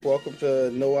Welcome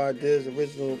to No Ideas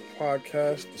Original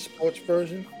Podcast, the sports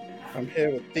version. I'm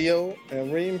here with Theo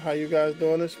and Reem. How you guys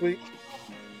doing this week?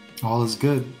 All is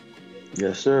good.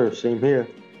 Yes, sir. Same here.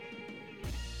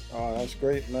 Oh, that's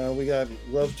great, man. We got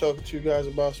love talking to you guys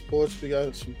about sports. We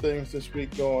got some things this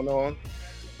week going on.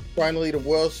 Finally, the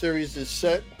World Series is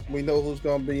set. We know who's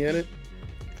going to be in it.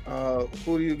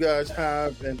 Who do you guys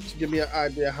have? And to give me an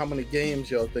idea how many games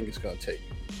y'all think it's going to take.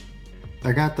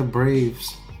 I got the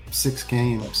Braves 6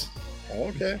 games.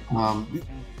 Okay.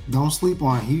 Don't sleep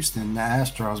on Houston, the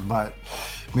Astros, but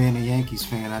being a Yankees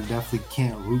fan, I definitely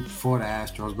can't root for the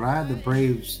Astros. But I had the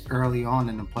Braves early on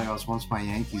in the playoffs once my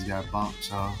Yankees got bumped,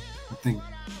 so I think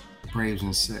Braves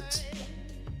in 6.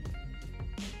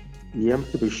 Yeah, I'm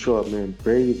pretty sure, man.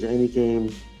 Braves any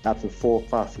game after 4,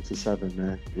 5, 6, or 7,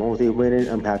 man. As long as they win it,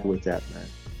 I'm happy with that,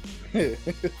 man.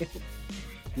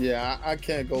 Yeah, I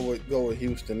can't go with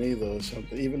Houston either or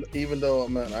something. Even though,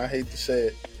 man, I hate to say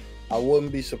it, I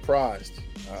wouldn't be surprised.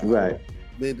 Right.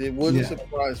 It wouldn't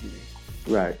surprise me.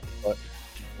 Right. But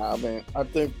I mean, I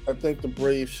think the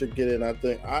Braves should get in. I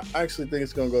actually think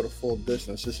it's going to go to full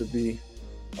distance. This would be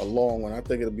a long one. I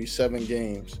think it'll be 7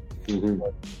 games. Mm-hmm.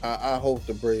 But I hope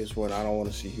the Braves win. I don't want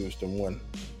to see Houston win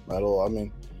at all. I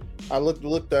mean, I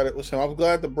looked at it with him. I'm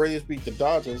glad the Braves beat the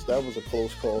Dodgers. That was a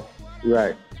close call.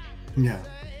 Right. Yeah,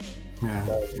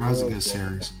 that was a good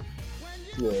series.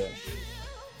 Yeah.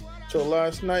 So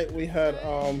last night we had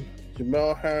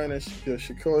Jamel Herring and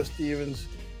Shakur Stevens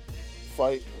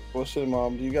fight. What's his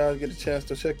mom? Do you guys get a chance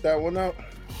to check that one out?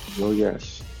 Oh,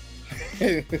 yes.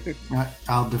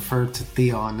 I'll defer to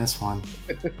Theo on this one.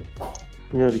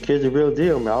 You know, the kid's a real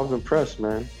deal, man. I was impressed,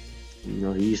 man. You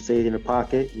know, he stayed in the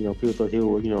pocket. You know, people thought he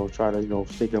would, try to,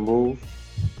 stick and move.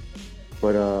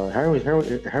 But Harry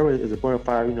is a bona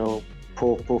fide,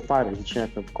 pro fighter. He's a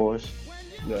champion, of course.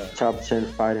 Yeah. Top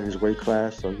 10 fighter in his weight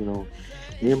class. So,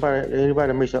 anybody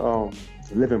that makes a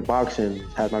living boxing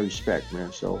has my respect,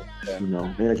 man. So,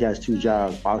 man, like he has 2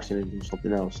 jobs, boxing and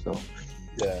something else. So,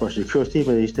 but Shakur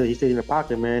Stevens, he stayed in the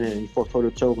pocket, man, and he fought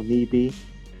toe-to-toe with need be. He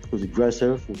was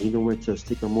aggressive. He knew when to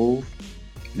stick and move.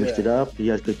 Mixed it up. He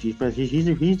has good defense. He's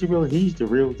the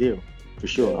real deal, for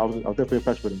sure. I was definitely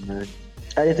impressed with him, man.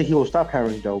 I didn't think he would stop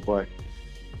Herring though, but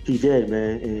he did,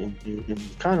 man. And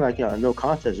kind of like no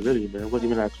contest, really, man. It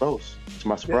wasn't even that close. To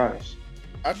my surprise.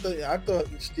 I thought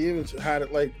Stevens had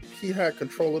it like he had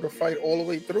control of the fight all the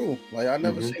way through. Like I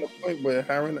never seen a point where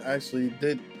Herring actually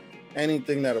did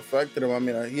anything that affected him. I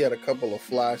mean, he had a couple of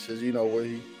flashes, where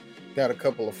he got a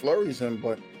couple of flurries in,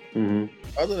 but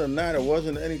other than that, it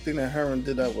wasn't anything that Herring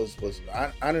did that was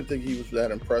I didn't think he was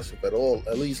that impressive at all.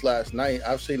 At least last night,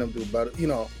 I've seen him do better,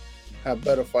 have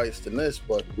better fights than this,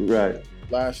 but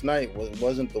last night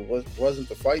wasn't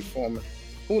the fight for him.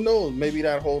 Who knows? Maybe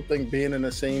that whole thing being in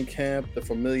the same camp, the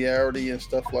familiarity and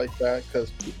stuff like that.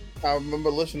 Because I remember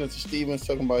listening to Stevens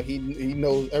talking about he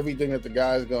knows everything that the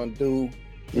guy's gonna do.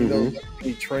 He knows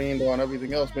he trained on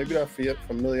everything else. Maybe that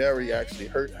familiarity actually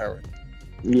hurt Herring.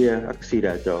 Yeah, I can see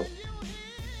that though.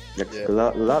 Yeah. A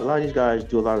lot of these guys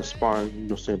do a lot of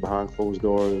sparring, say behind closed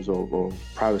doors or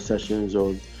private sessions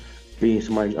or being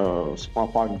somebody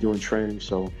sparring partner doing training.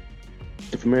 So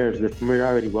the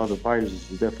familiarity with other fighters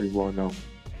is definitely well known.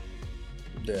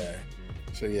 Yeah.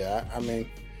 So I mean,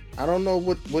 I don't know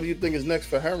what do you think is next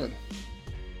for Herring?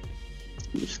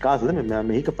 Sky's the limit, man. I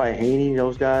mean, he could fight Haney,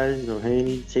 those guys,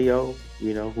 Haney, T.O.,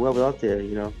 whoever's out there,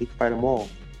 he could fight them all.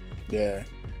 Yeah.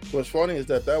 What's funny is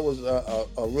that was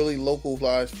a really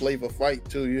localized flavor fight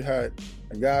too. You had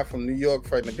a guy from New York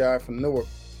fighting a guy from Newark.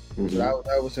 So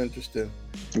that was interesting.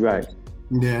 Right.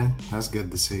 Yeah, that's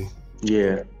good to see.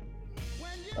 Yeah.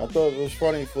 I thought it was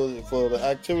funny for the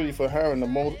activity for Herring. The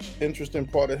most interesting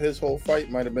part of his whole fight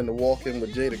might have been the walk-in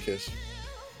with Jadakiss.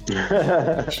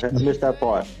 I missed that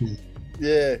part.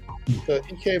 Yeah. So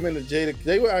he came into Jadakiss.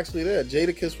 They were actually there.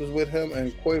 Jadakiss was with him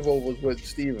and Quavo was with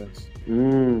Stevens.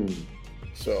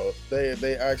 So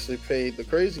they actually paid. The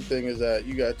crazy thing is that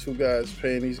you got 2 guys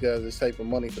paying these guys this type of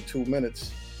money for 2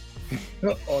 minutes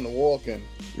on the walk-in.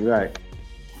 Right.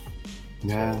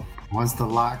 Yeah. Once the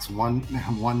locks won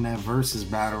that versus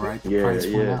battle, right? The price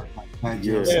went up. Like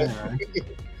you said, right?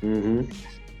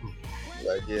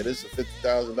 Like, this is a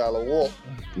 $50,000 walk.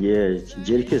 Yeah,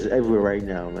 Jadakiss is everywhere right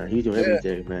now, man. He's doing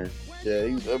everything, man. Yeah,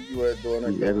 he's everywhere doing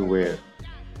it. He's everywhere.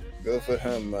 Good for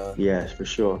him, man. Yes, for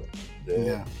sure.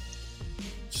 Yeah.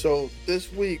 So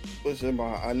this week,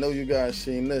 I know you guys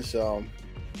seen this. And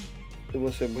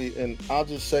I'll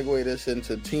just segue this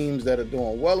into teams that are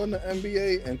doing well in the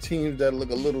NBA and teams that look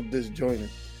a little disjointed.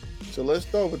 So let's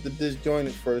start with the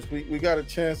disjointed first. We got a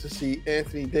chance to see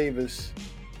Anthony Davis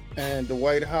and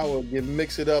Dwight Howard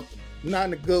mix it up not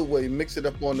in a good way. Mix it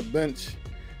up on the bench.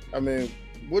 I mean,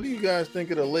 what do you guys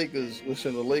think of the Lakers?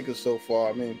 Within the Lakers so far?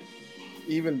 I mean,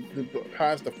 even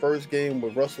past the first game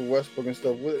with Russell Westbrook and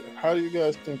stuff. How do you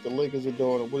guys think the Lakers are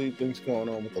doing, and what do you think's going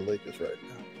on with the Lakers right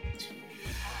now?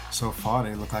 So far,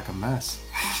 they look like a mess.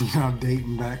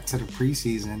 Dating back to the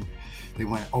preseason, they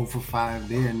went 0 for 5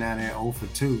 there, and now they're 0 for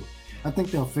 2. I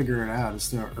think they'll figure it out. It's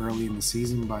still early in the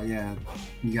season, but yeah,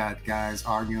 you got guys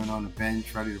arguing on the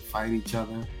bench, ready to fight each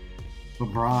other.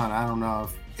 LeBron, I don't know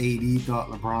if AD thought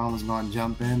LeBron was going to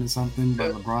jump in or something,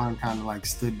 but LeBron kind of like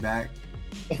stood back,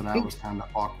 so that was kind of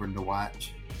awkward to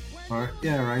watch. But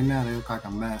yeah, right now they look like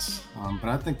a mess, but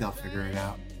I think they'll figure it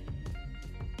out.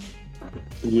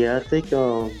 Yeah, I think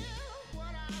I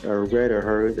read or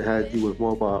heard it had to do with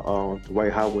more about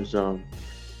Dwight Howard's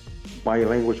body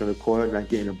language on the court, not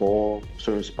getting the ball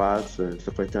certain spots and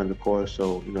stuff like that on the court.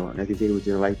 So, Anthony Davis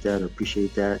didn't like that or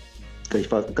appreciate that because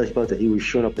he felt that he was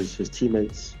showing up his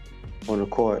teammates on the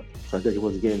court. So I guess he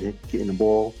wasn't getting the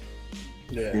ball.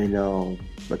 Yeah. And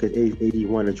like AD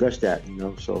wanted to address that,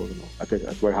 So, I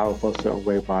guess Dwight Howard felt a certain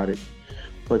way about it.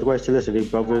 But the way to listen, they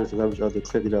brothers and love each other,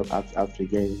 cleared it up after the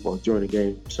game or during the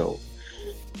game. So,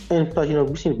 and plus,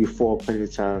 we've seen it before plenty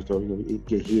of times, though. It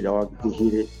get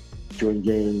heated during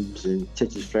games and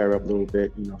tensions flare up a little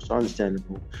bit, so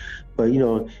understandable. But,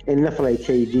 and nothing like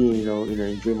KD,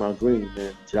 and Draymond Green,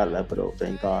 man, to that level, though,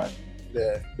 thank God.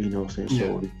 Yeah. You know what I'm saying?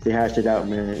 So they hashed it out,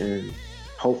 man, and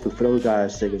hopefully for those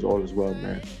guys' sake, it's all as well,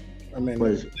 man. I mean,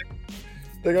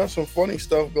 they got some funny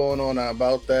stuff going on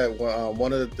about that.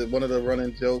 One of the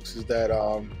running jokes is that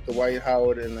Dwight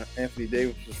Howard and Anthony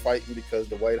Davis was fighting because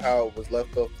Dwight Howard was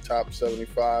left off the top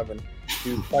 75, and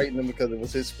he was fighting him because it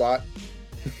was his spot.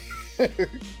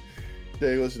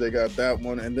 They got that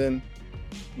one, and then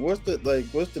what's the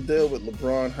deal with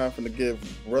LeBron having to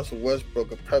give Russell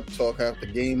Westbrook a pep talk after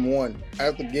game one?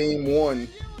 After game one,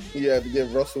 he had to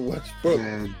give Russell Westbrook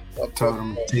told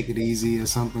him take it easy or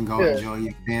something, go enjoy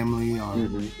your family, or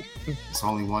it's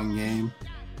only one game.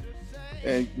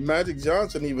 And Magic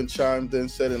Johnson even chimed in,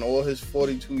 said in all his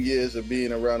 42 years of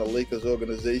being around the Lakers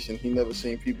organization, he never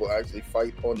seen people actually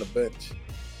fight on the bench.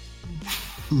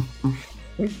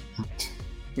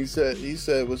 He said he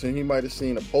might have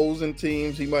seen opposing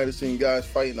teams, he might have seen guys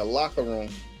fight in the locker room,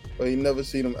 but he never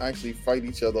seen them actually fight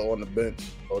each other on the bench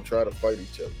or try to fight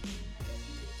each other.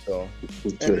 Fellas,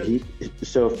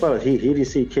 he didn't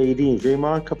see KD and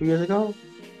Draymond a couple years ago.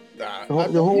 Nah,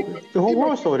 the whole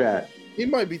world saw that. He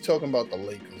might be talking about the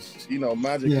Lakers.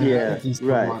 Magic. Yeah,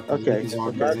 right. Okay.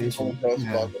 Magic talks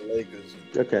about the Lakers.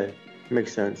 Okay,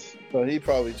 makes sense. So he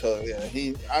probably told. Yeah,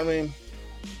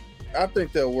 I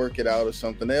think they'll work it out or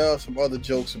something. There are some other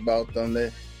jokes about them.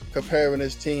 They're comparing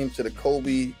his team to the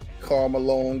Kobe, Karl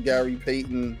Malone, Gary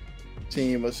Payton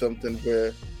team or something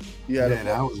where you had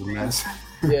that was a mess.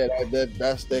 Yeah,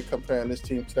 they're comparing this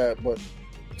team to that. But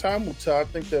time will tell. I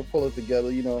think they'll pull it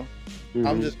together,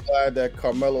 I'm just glad that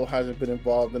Carmelo hasn't been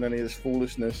involved in any of this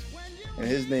foolishness and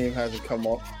his name hasn't come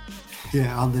up.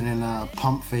 Yeah, other than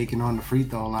pump faking on the free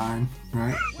throw line,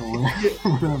 right? Or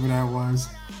whatever that was.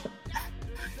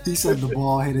 He said the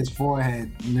ball hit his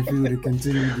forehead, and if he would have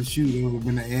continued to shoot, it would have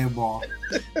been an air ball.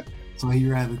 So he'd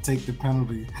rather take the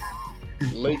penalty.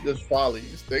 Lakers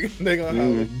follies. They're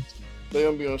gonna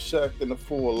be on Shaq and the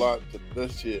Fool a lot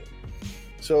this year.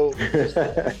 So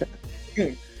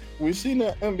we've seen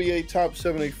the NBA Top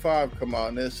 75 come out,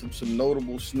 and there's some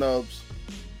notable snubs.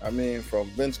 I mean, from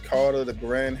Vince Carter to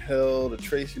Grant Hill to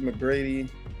Tracy McGrady,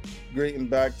 dating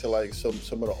back to like some of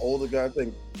the older guys.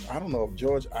 I don't know if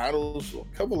George Idols, a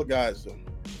couple of guys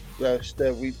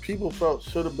that people felt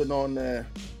should have been on there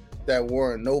that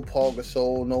weren't. No Paul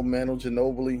Gasol, no Manu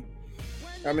Ginobili.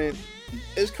 I mean,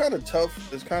 it's kind of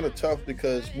tough. It's kind of tough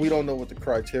because we don't know what the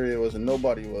criteria was and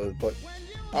nobody was. But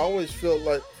I always felt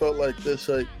like this.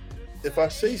 Like, if I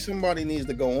say somebody needs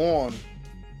to go on,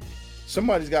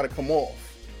 somebody's got to come off.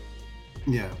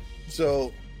 Yeah.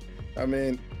 So, I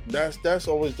mean, that's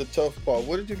always the tough part.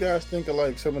 What did you guys think of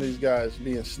like some of these guys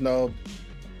being snubbed?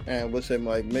 And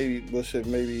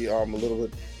maybe a little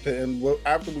bit. And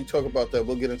after we talk about that,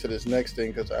 we'll get into this next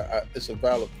thing because it's a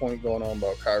valid point going on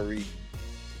about Kyrie.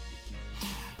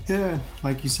 Yeah,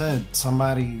 like you said,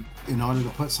 somebody, in order to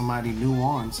put somebody new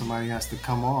on, somebody has to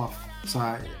come off. So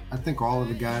I think all of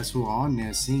the guys who are on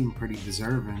there seem pretty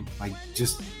deserving. Like,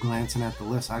 just glancing at the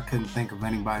list, I couldn't think of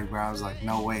anybody where I was like,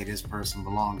 no way, this person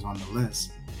belongs on the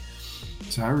list.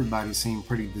 So everybody seemed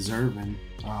pretty deserving.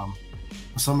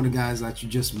 Some of the guys that you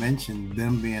just mentioned,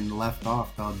 them being left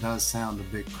off, though, does sound a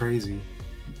bit crazy.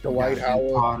 Dwight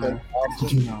Howard,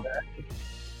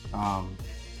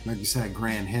 like you said,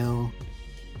 Grant Hill,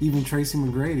 even Tracy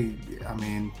McGrady. I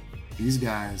mean, these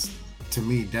guys, to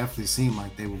me, definitely seem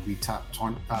like they would be top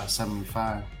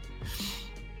 75.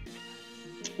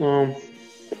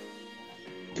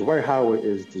 Dwight Howard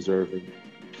is deserving.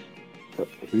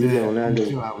 Orlando,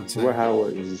 Dwight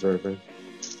Howard is deserving.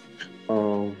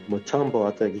 Mutombo,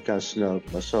 I think he got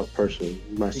snubbed. Myself personally,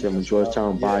 you might say I'm a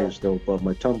Georgetown bias though, but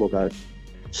Mutombo got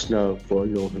snubbed for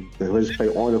his play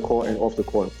on the court and off the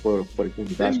court for the game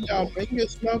of basketball. Yao Ming get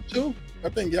snubbed too. I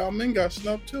think Yao Ming got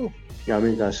snubbed too. Yao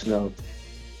Ming got snubbed,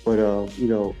 but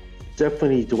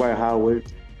definitely Dwight Howard,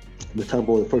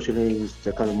 Mutombo, the first two names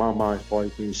that come to my mind as far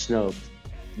as being snubbed.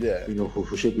 Yeah,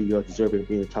 who should be deserving of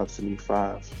being top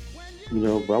 75.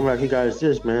 But I'm like, you guys,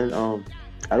 this man.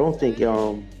 I don't think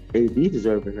AD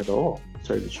deserving at all. To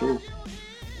tell you the truth.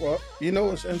 Well,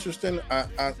 what's interesting?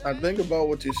 I think about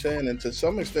what you're saying, and to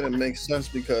some extent, it makes sense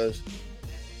because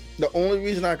the only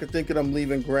reason I could think of them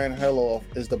leaving Grant Hill off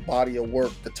is the body of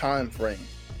work, the time frame.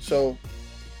 So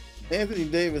Anthony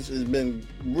Davis has been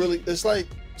really. It's like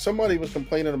somebody was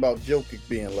complaining about Jokic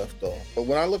being left off, but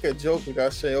when I look at Jokic, I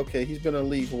say, okay, he's been in the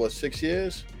league for 6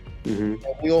 years? Mm-hmm.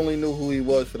 We only knew who he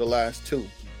was for the last 2.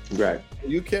 Right.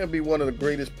 You can't be one of the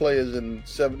greatest players in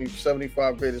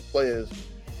 75 greatest players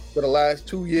for the last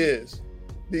 2 years.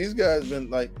 These guys been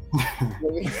like,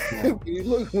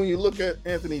 when you look at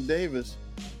Anthony Davis,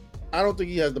 I don't think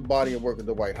he has the body of work of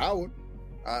Dwight Howard.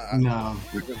 No,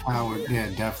 Howard,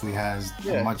 definitely has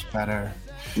a much better.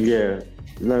 Yeah,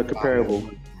 not comparable.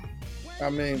 I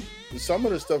mean, some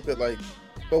of the stuff that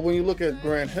but when you look at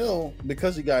Grant Hill,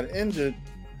 because he got injured,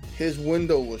 his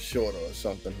window was shorter or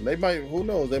something. Who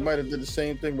knows? They might have did the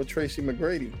same thing with Tracy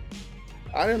McGrady.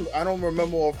 I don't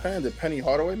remember offhand. Did Penny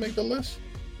Hardaway make the list?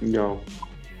 No.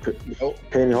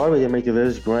 Penny Hardaway didn't make the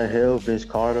list. Grant Hill, Vince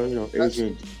Carter,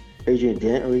 Adrian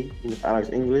Dantley, Alex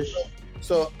English.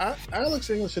 So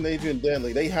Alex English and Adrian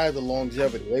Dantley, they had the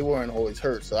longevity. They weren't always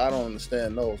hurt, so I don't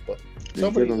understand those. But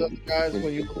some of these other guys,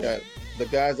 when you look at the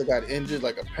guys that got injured,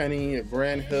 like a Penny, a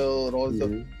Grant Hill, and all this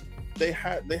stuff, they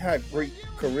had great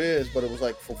careers, but it was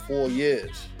like for 4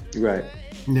 years. Right.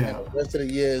 Yeah. And the rest of the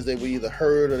years they were either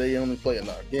hurt or they only play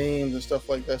enough games and stuff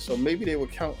like that. So maybe they were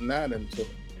counting that into it.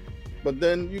 But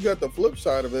then you got the flip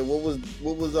side of it. What was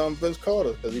Vince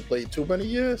Carter? Because he played too many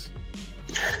years?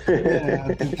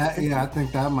 I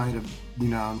think that might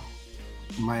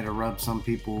have rubbed some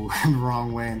people the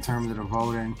wrong way in terms of the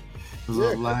voting. Because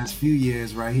the last few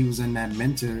years, right, he was in that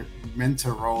mentor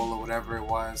role or whatever it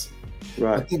was.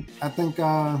 Right. I think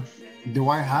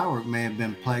Dwight Howard may have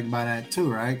been plagued by that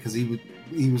too, right? Because he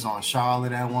was on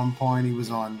Charlotte at one point. He was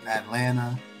on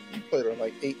Atlanta. He played on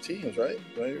like 8 teams, right?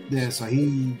 Yeah, so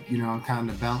he, kind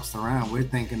of bounced around. We're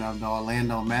thinking of the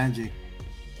Orlando Magic,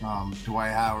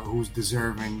 Dwight Howard, who's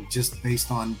deserving just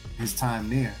based on his time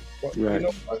there. Right.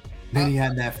 Then he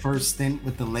had that first stint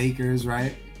with the Lakers,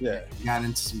 right? Yeah. Got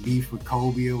into some beef with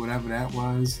Kobe or whatever that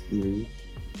was. Mm-hmm.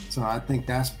 So I think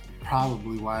that's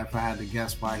probably why, if I had to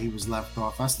guess, why he was left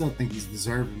off. I still think he's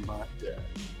deserving, but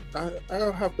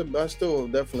I still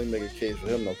definitely make a case for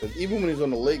him though, because even when he's on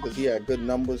the Lakers, he had good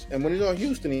numbers, and when he's on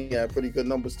Houston, he had pretty good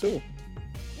numbers too.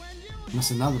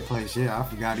 That's another place. Yeah, I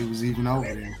forgot he was even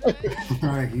over there.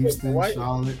 Right, Houston,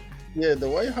 Charlotte. Yeah,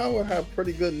 Dwight Howard had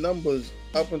pretty good numbers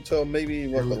up until maybe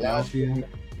the last year.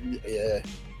 Yeah,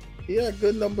 he had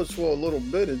good numbers for a little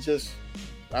bit. It's just,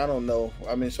 I don't know.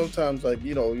 I mean, sometimes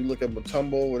you look at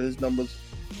Mutombo with his numbers.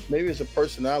 Maybe it's a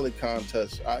personality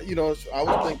contest. I was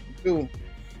thinking too.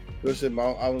 Listen,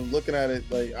 I was looking at it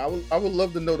I would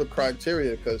love to know the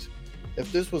criteria, because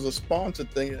if this was a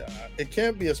sponsored thing, it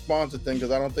can't be a sponsored thing,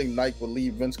 because I don't think Nike would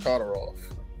leave Vince Carter off.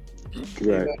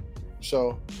 Right.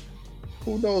 So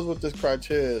who knows what this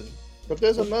criteria is? But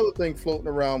there's another thing floating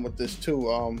around with this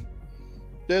too.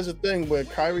 There's a thing where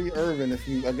Kyrie Irving, if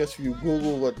you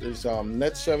Google what is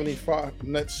net 75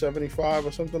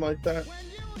 or something like that,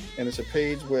 and it's a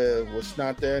page where it's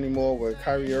not there anymore, where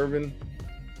Kyrie Irving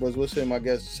was with him, I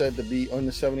guess, said to be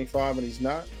under 75, and he's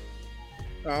not.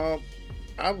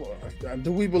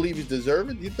 Do we believe he's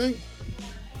deserving, do you think?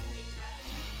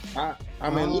 I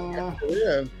mean, look at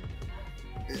it,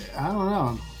 I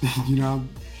don't know.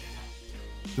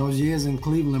 Those years in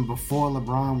Cleveland before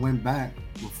LeBron went back,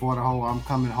 before the whole I'm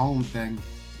coming home thing,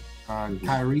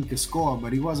 Kyrie could score,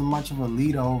 but he wasn't much of a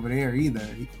leader over there either.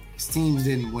 His teams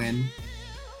didn't win.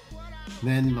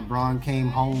 Then LeBron came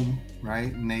home,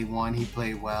 right? And they won. He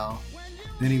played well.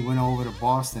 Then he went over to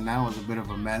Boston. That was a bit of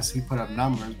a mess. He put up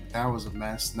numbers, but that was a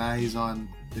mess. Now he's on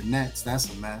the Nets.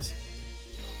 That's a mess.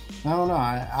 I don't know.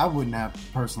 I wouldn't have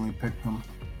personally picked him.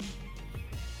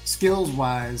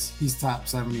 Skills-wise, he's top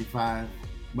 75,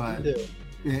 but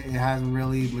it hasn't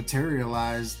really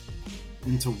materialized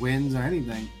into wins or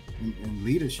anything. and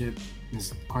leadership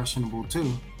is questionable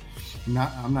too.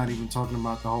 I'm not even talking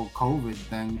about the whole COVID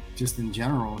thing. Just in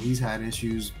general, he's had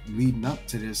issues leading up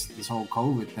to this whole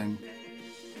COVID thing.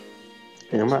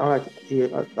 And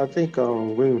I think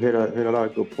William hit a lot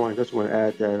of good points. I just want to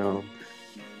add that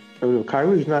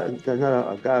Kyrie's not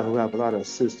a guy who have a lot of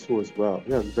assists too as well.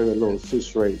 He has a very low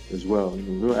assist rate as well.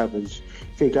 Real average.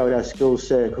 If you got that skill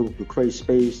set, who could create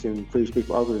space and create space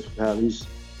for others, have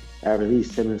at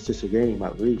least 7 assists a game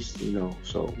at least.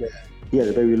 So he had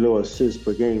a very low assist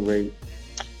per game rate.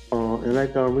 And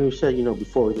like William said,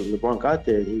 before LeBron got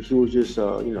there, he was just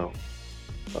a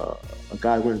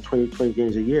guy winning 20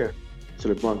 games a year. So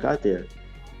LeBron got there.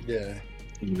 Yeah.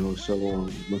 So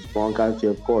once LeBron got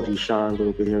there, of course, he shined a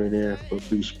little bit here and there for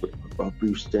a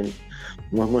brief stint.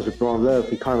 Once LeBron left,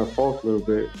 he kind of faltered a little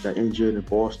bit, got injured in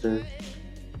Boston,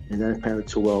 and that panned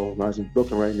too well. He's in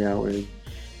Brooklyn right now, and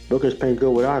Brooklyn's playing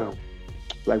good without him.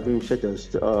 Like William said,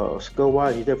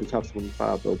 skill-wise, he's definitely top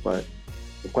 25, though, but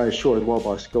I'm quite sure it's more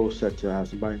about skill set to have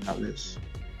somebody in that list.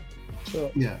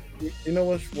 So, you know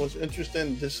what's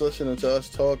interesting, just listening to us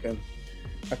talking,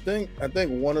 I think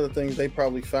one of the things they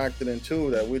probably factored in too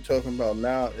that we're talking about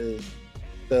now is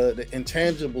the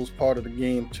intangibles part of the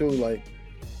game too. Like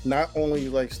not only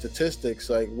like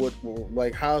statistics, like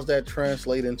how's that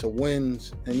translate into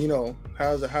wins, and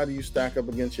how do you stack up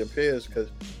against your peers?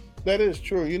 Because that is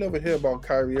true. You never hear about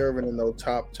Kyrie Irving in those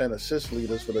top 10 assist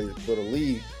leaders for the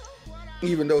league.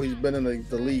 Even though he's been in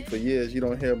the league for years, you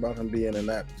don't hear about him being in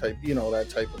that type, that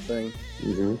type of thing,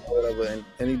 or whatever.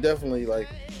 And he definitely like.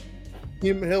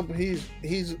 He's a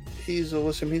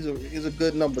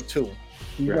good number 2.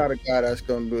 He's not a guy that's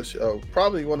going to be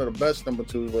probably one of the best number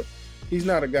 2s, but he's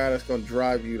not a guy that's going to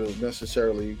drive you to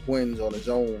necessarily wins on his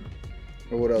own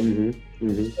or whatever. So,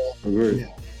 Agreed.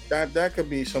 That could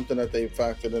be something that they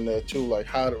factored in there too. Like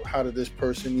how did this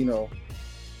person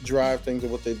drive things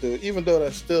and what they do? Even though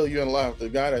that's still you're in life, the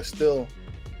guy that still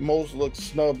most looks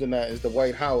snubbed in that is the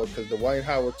Dwight Howard, because the Dwight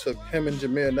Howard took him and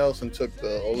Jameer Nelson took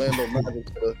the Orlando Magic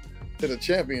to the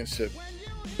championship.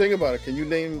 Think about it. Can you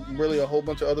name really a whole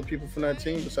bunch of other people from that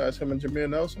team besides him and Jameer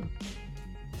Nelson?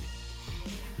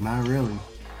 Not really.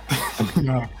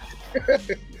 No.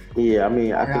 Yeah, I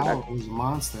mean, I was a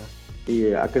monster.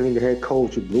 Yeah, I can think the head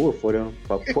coach who blew it for them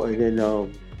by putting in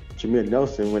Jameer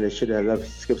Nelson when they should have left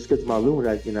Skip Malou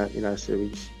in that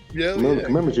series.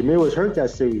 Remember, Jameer was hurt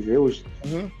that series. It was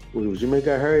when Jameer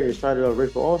got hurt and started a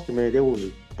race for Austin, man. They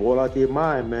was ball out their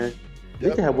mind, man. They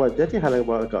had like a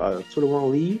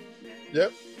 2-1 lead.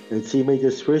 Yep. And the team made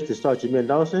this switch to start Jameer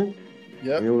Nelson.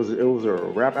 Yep. And it was a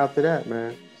wrap after that,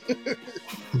 man.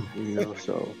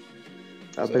 So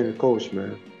I've been the coach,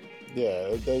 man.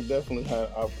 Yeah, they definitely had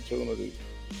opportunity.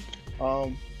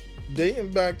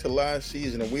 Dating back to last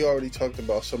season, and we already talked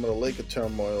about some of the Laker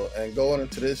turmoil, and going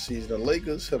into this season, the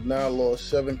Lakers have now lost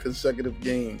 7 consecutive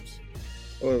games.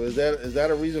 Is that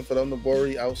a reason for them to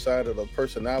worry outside of the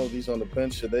personalities on the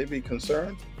bench? Should they be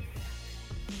concerned?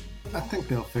 I think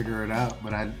they'll figure it out,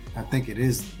 but I think it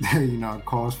is a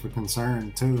cause for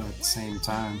concern too at the same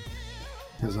time,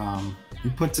 because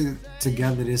you put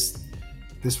together this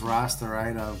roster,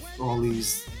 right, of all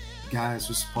these guys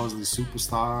who are supposedly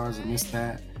superstars and this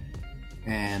that,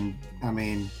 and I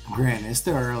mean, granted, it's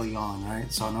still early on,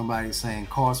 right? So nobody's saying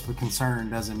cause for concern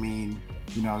doesn't mean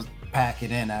pack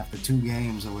it in after 2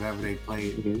 games or whatever they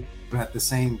played. But at the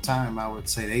same time, I would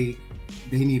say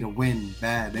they need a win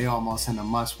bad. They almost in a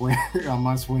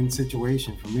must-win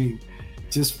situation for me,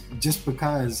 just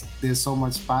because there's so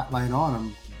much spotlight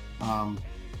on them.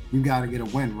 You got to get a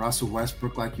win. Russell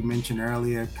Westbrook, like you mentioned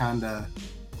earlier, kind of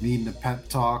needing the pep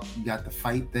talk. You got the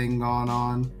fight thing going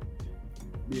on.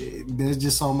 There's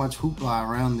just so much hoopla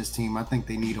around this team. I think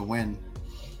they need a win.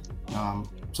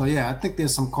 So yeah, I think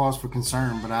there's some cause for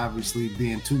concern, but obviously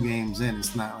being 2 games in,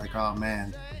 it's not like, oh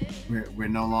man, we're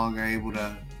no longer able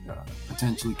to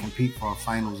potentially compete for a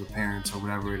finals appearance or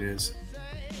whatever it is.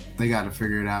 They got to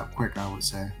figure it out quick, I would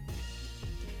say.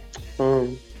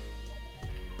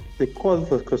 The cause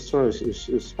for concern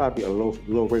is probably a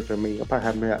low rate for me. I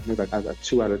probably have maybe like a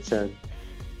 2 out of 10.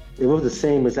 If it was the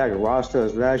same exact roster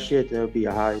as last year, then it would be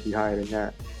higher than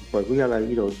that. But we got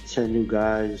 10 new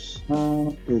guys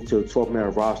into a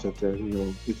 12-man roster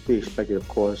to, be expected, of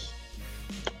course.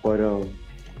 But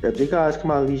if the guys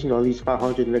come out at least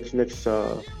 500 next,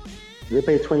 they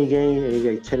play 20 games and they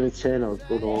get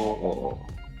 10-10 or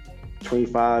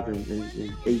 25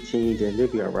 and 18, then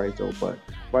they'll be all right though. But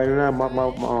right now, my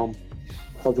cause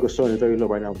for concern is very low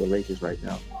right now with the Lakers right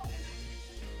now.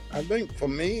 I think for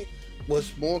me,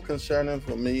 what's more concerning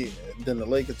for me than the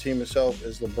Laker team itself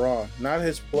is LeBron. Not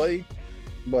his play,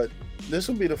 but this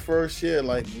will be the first year.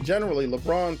 Like generally,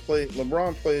 LeBron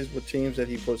plays with teams that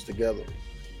he puts together,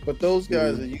 but those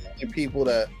guys are usually people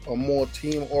that are more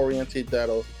team oriented,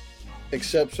 that'll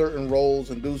accept certain roles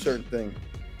and do certain things.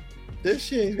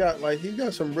 This year he's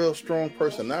got some real strong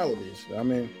personalities. I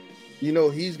mean,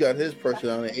 he's got his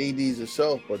personality, AD's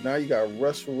itself, but now you got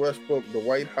Russell Westbrook,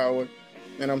 Dwight Howard,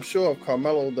 and I'm sure if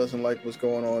Carmelo doesn't like what's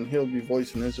going on, he'll be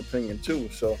voicing his opinion too.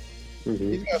 So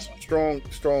he's got some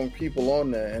strong people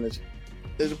on there, and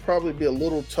it'll probably be a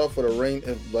little tougher to rein.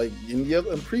 Like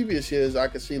in previous years, I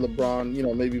could see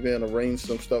LeBron, maybe being able to rein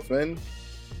some stuff in,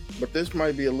 but this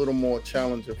might be a little more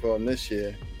challenging for him this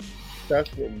year.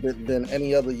 Than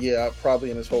any other year,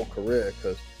 probably in his whole career,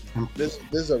 because this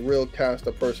is a real cast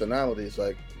of personalities.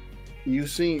 Like we've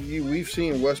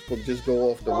seen Westbrook just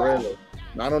go off the rails.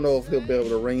 I don't know if he'll be able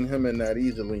to rein him in that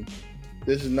easily.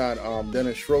 This is not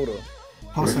Dennis Schroeder.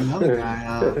 Plus another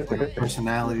guy with a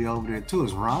personality over there too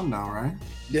is Rondo, right?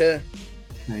 Yeah,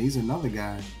 he's another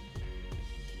guy.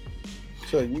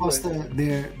 So plus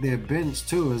their bench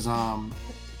too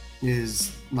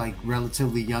is like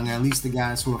relatively young. At least the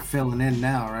guys who are filling in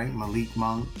now, right? Malik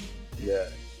Monk. Yeah.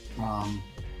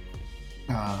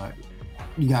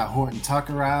 You got Horton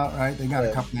Tucker out, right? They got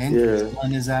a couple of injuries.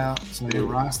 One is out, so their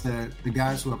roster, the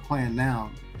guys who are playing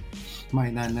now,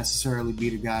 might not necessarily be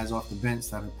the guys off the bench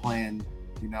that are playing,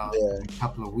 in a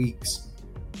couple of weeks.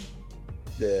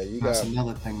 Yeah, that's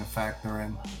another thing to factor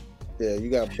in. Yeah, you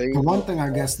got Baby. The one thing I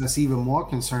guess that's even more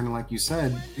concerning, like you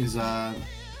said, is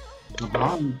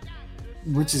LeBron,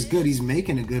 which is good. He's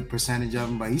making a good percentage of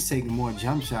them, but he's taking more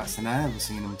jump shots than I ever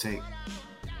seen him take.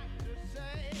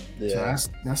 Yeah. So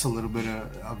that's a little bit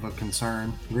of a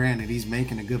concern. Granted, he's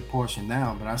making a good portion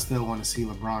now, but I still want to see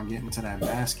LeBron get into that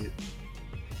basket.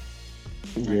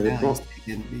 Yeah,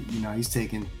 he's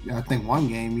taking. I think one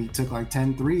game he took like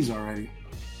 10 threes already.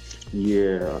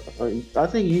 Yeah, I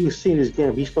think you can see in his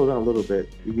game he slowed down a little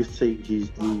bit. You can see he's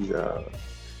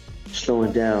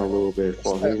slowing down a little bit.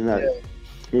 He's not.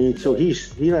 He's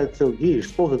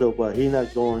supposed to, but he's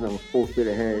not going full speed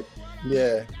ahead.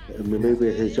 Yeah. I mean,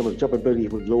 maybe his jump ability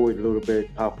was lowered a little bit.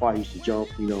 How far he used to jump,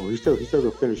 he still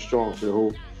will finish strong to the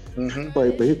whole.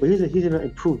 But he's an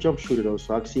improved jump shooter though,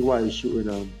 so I can see why he's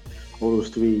shooting all those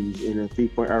threes in a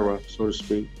 3-point era, so to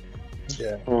speak.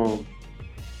 Yeah.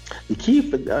 The key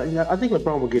for I think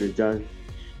LeBron will get it done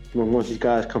once these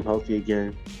guys come healthy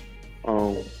again.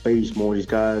 Bazemore, these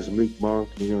guys, Malik Monk,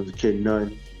 the kid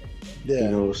Nunn.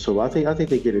 Yeah. So I think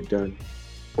they get it done.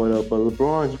 But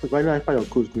LeBron right now he's probably on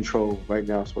cruise control right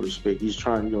now, so to speak. He's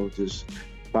trying, just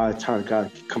by the time guys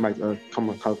come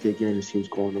healthy again and see what's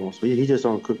going on. So he's just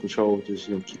on cruise control, just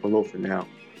keep him low for now.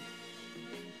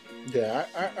 Yeah,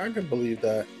 I can believe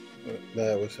that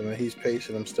with him. He's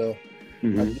pacing him still.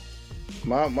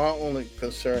 My only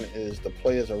concern is the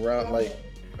players around. Like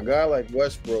a guy like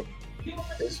Westbrook,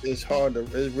 it's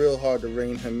real hard to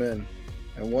rein him in,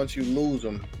 and once you lose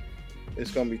him,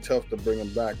 it's gonna be tough to bring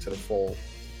him back to the fold.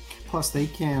 Plus, they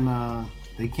can't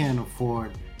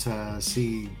afford to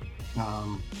see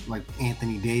like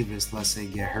Anthony Davis, let's say,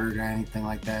 get hurt or anything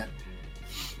like that.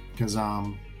 Because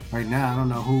right now, I don't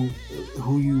know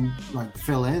who you like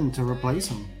fill in to replace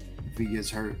him if he gets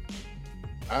hurt.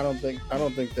 I don't think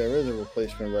there is a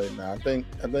replacement right now. I think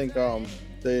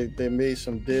they made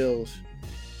some deals,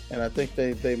 and I think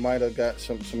they might have got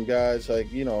some guys like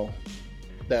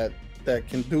that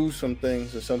can do some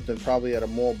things or something, probably at a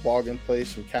more bargain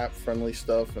place, some cap friendly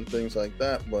stuff and things like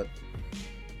that. But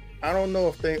I don't know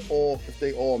if they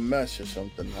all mesh or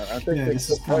something. I think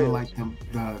this is kind of like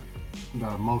the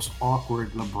most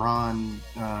awkward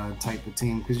LeBron type of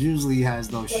team, because usually he has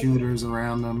those shooters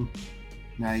around him.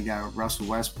 Now you got Russell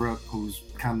Westbrook, who's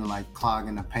kind of like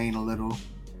clogging the paint a little,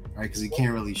 right? Because he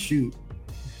can't really shoot.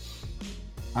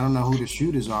 I don't know who the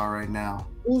shooters are right now.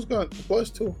 Who's going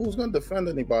to defend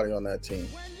anybody on that team?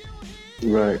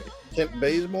 Right. Kent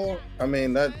Bazemore? I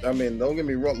mean, don't get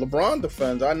me wrong. LeBron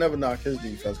defends. I never knock his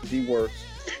defense because he works.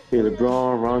 Yeah,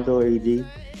 LeBron, Rondo, AD.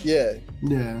 Yeah.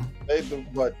 Yeah.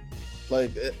 But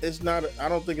like, it's not. I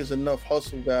don't think it's enough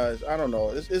hustle guys. I don't know.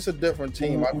 It's a different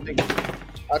team.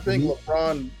 I think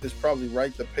LeBron is probably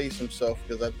right to pace himself,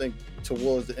 because I think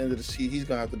towards the end of the season he's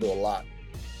gonna have to do a lot.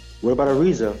 What about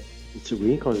Ariza? Until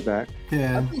he comes back.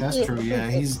 Yeah, that's true. Yeah,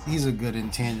 he's a good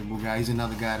intangible guy. He's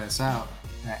another guy that's out.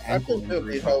 I think he'll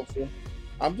be helpful.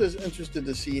 I'm just interested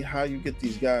to see how you get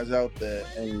these guys out there,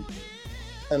 and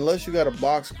unless you got a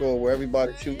box score where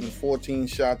everybody's shooting 14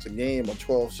 shots a game or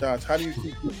 12 shots, how do you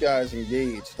keep these guys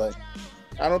engaged? Like,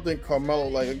 I don't think Carmelo,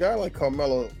 like a guy like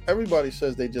Carmelo, everybody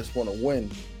says they just want to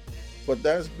win, but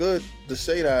that's good to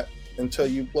say that until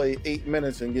you play 8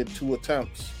 minutes and get 2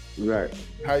 attempts. Right.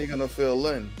 How you gonna fill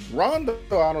in?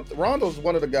 Rondo's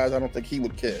one of the guys I don't think he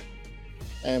would care.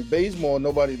 And Bazemore,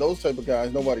 those type of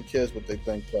guys, nobody cares what they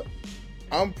think. But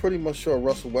I'm pretty much sure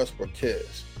Russell Westbrook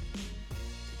cares.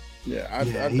 Yeah, I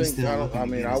wouldn't say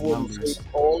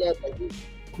all that.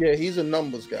 But he's a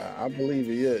numbers guy. I believe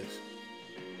he is.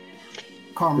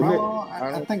 Carmelo,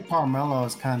 I think Carmelo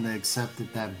has kind of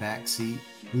accepted that backseat.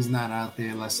 He's not out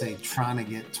there, let's say, trying to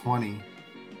get 20.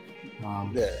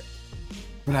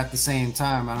 But at the same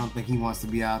time, I don't think he wants to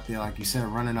be out there, like you said,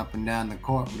 running up and down the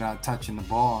court without touching the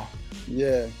ball.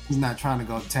 Yeah. He's not trying to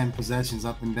go 10 possessions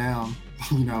up and down,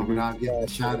 without getting a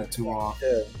shot or two off.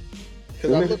 Yeah.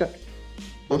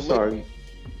 I'm sorry.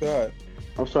 Go ahead.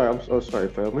 I'm sorry,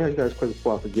 Fred. Let me ask you guys a question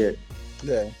before I forget.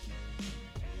 Yeah.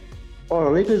 The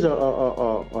Lakers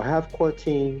are a half-court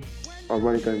team or a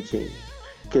running gun team?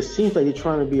 Because it seems like they're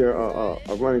trying to be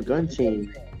a running gun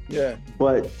team. Yeah.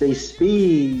 But their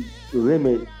speed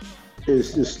limit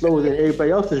is slower than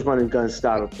everybody else's running gun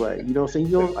style of play. You know what I'm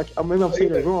saying? Maybe I'm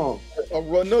saying it wrong.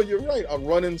 No, you're right. A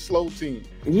running slow team.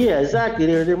 Yeah, exactly.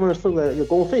 They're running slow. The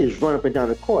Golden State is running up and down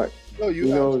the court. No,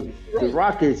 the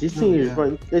Rockets, these teams,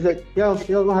 they all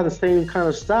don't have the same kind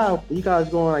of style. But you guys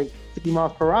going like 50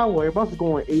 miles per hour. Everybody else is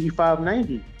going 85,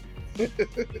 90. So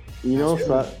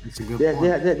they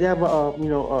have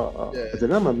a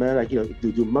dilemma, man. Like,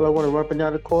 do Melo want to run up and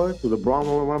down the court? Do LeBron want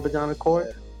to run up and down the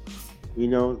court?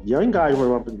 Young guys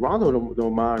want to run up. Rondo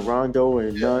don't mind. Rondo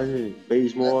and Nunn and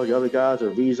Bazemore, the other guys,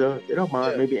 Ariza, they don't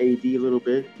mind. Maybe AD a little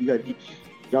bit. You got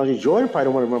DeAndre Jordan probably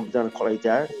don't want to run up and down the court like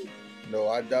that. No,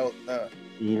 I doubt that.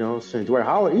 Saying Dwight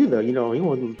Howard either. He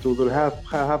wants to do a little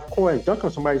half court and dunk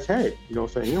on somebody's head. He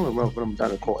don't want to run up and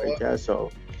down the court like that.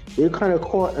 So they're kind of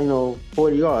caught,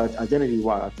 40 yards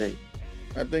identity-wise, I think.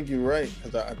 I think you're right,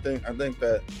 because I think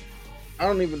that I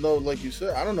don't even know, like you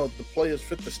said, I don't know if the players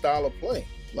fit the style of play.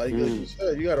 Like you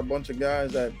said, you got a bunch of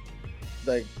guys that,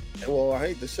 I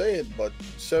hate to say it, but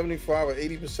 75 or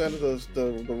 80%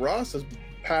 of the rosters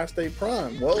past their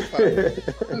prime, well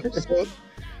past. So,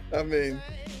 I mean,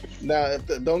 now,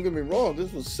 don't get me wrong,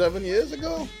 this was 7 years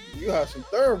ago. You have some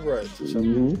thoroughbreds or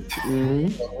something.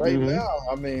 But right now,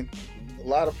 I mean, a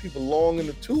lot of people long in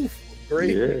the tooth.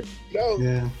 Great.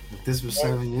 Yeah. If this was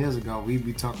 7 years ago, we'd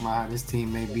be talking about how this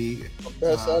team may be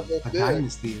a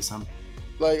dynasty or something.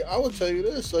 Like, I would tell you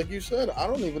this, like you said, I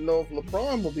don't even know if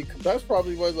LeBron will be. That's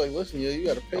probably why, like, listen, you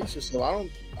got to pace yourself.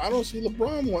 I don't see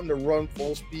LeBron wanting to run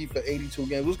full speed for 82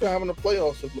 games. What's gonna happen in the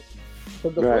playoffs if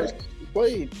the first game he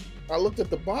played? I looked at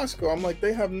the box score. I'm like,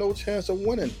 they have no chance of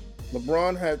winning.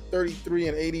 LeBron had 33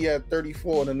 and 80 had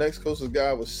 34, and the next closest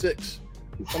guy was 6.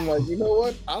 I'm like, you know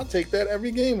what? I'll take that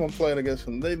every game I'm playing against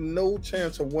them. They have no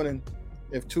chance of winning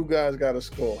if two guys got to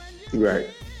score. Right.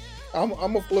 I'm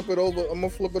gonna flip it over. I'm gonna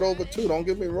flip it over too. Don't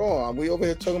get me wrong. We over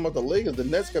here talking about the Lakers. The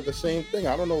Nets got the same thing.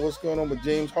 I don't know what's going on with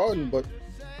James Harden, but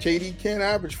KD can't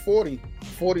average 40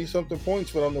 something points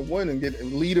for them to win and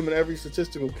lead them in every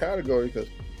statistical category, because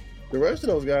the rest of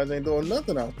those guys ain't doing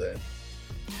nothing out there.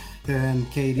 And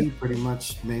KD pretty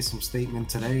much made some statement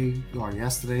today or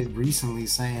yesterday, recently,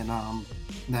 saying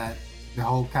that the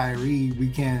whole Kyrie, we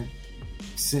can't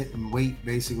sit and wait.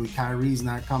 Basically, Kyrie's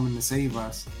not coming to save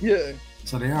us. Yeah.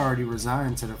 So they already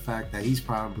resigned to the fact that he's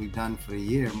probably done for the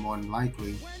year, more than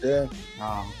likely. Yeah.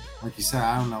 Like you said,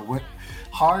 I don't know what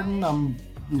Harden. I don't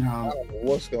know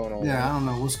what's going on. Yeah, I don't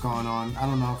know what's going on. I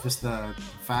don't know if it's the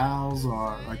fouls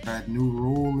or like that new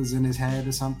rule is in his head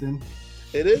or something.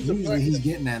 It is. Usually he's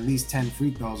getting at least 10 free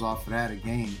throws off of that a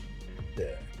game.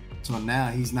 Yeah. So now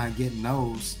he's not getting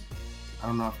those. I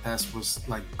don't know if that's what's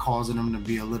like causing him to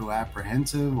be a little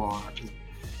apprehensive, or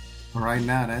right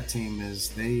now that team is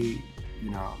they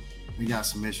got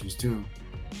some issues too.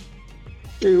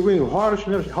 Yeah,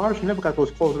 Harden never got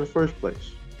those calls in the first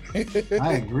place.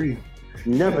 I agree.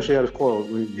 Never should have those calls.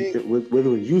 Whether it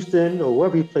was Houston or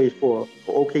wherever he plays for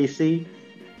OKC,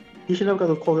 he should never got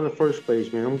those calls in the first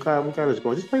place, man. I'm glad it's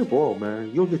going. Just play ball, man.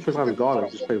 You don't get tricked out of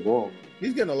guard. Just play ball.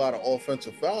 He's getting a lot of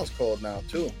offensive fouls called now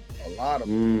too. A lot of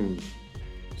them.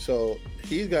 So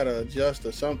he's got to adjust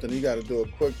to something. He got to do it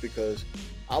quick, because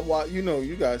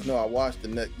you guys know I watch the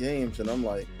net games, and I'm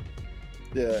like,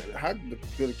 yeah, how did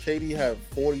KD have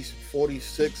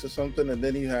 46 or something, and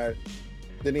then he had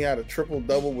a triple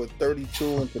double with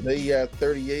 32, and today he had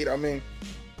 38. I mean,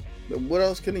 what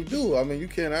else can he do? I mean, you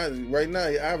can't. Right now,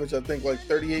 he averaged, I think, like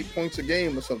 38 points a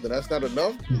game or something. That's not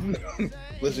enough.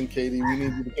 Listen, KD, we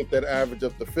need you to get that average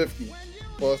up to 50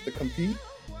 for us to compete.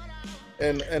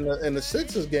 And the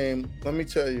Sixers game, let me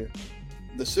tell you,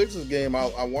 the Sixers game,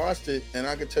 I watched it, and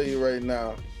I can tell you right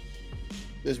now,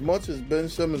 as much as Ben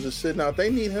Simmons is sitting out,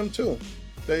 they need him too.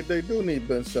 They do need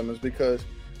Ben Simmons, because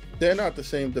they're not the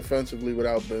same defensively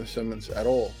without Ben Simmons at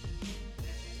all.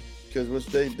 Because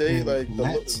they led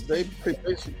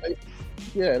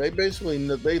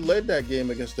that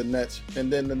game against the Nets,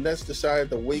 and then the Nets decided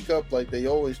to wake up like they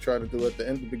always try to do at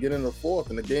the beginning of the fourth,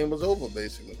 and the game was over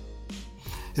basically.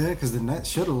 Yeah, because the Nets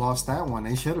should have lost that one.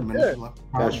 They should have been.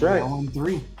 That's right.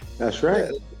 0-3. That's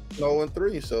right.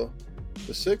 0-3. So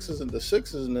the Sixers and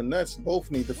the Nets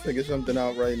both need to figure something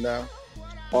out right now.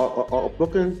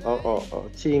 Brooklyn, a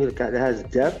team that has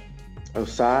depth of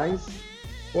size.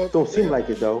 Well, don't seem like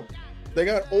it though. They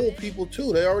got old people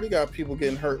too. They already got people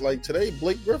getting hurt. Like today,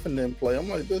 Blake Griffin didn't play. I'm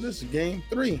like, dude, this is game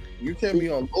 3. You can't be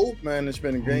on load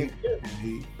management in game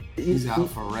 3. He's out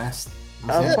for rest.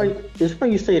 It's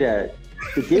funny you say that.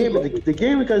 The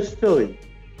game against Philly.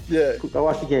 Yeah. I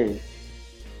watched the game.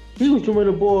 He was doing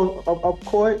the ball up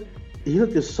court. He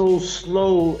looked so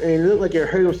slow, and it looked like it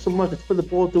hurt him so much to put the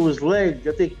ball through his leg.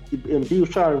 I think Embiid was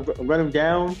trying to run him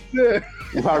down. Yeah.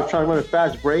 While I was trying to run a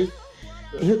fast break.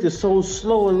 He looked so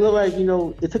slow and looked like,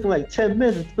 it took him like 10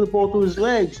 minutes to put the ball through his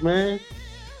legs, man.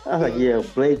 I was like, yeah,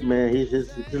 Blake, man,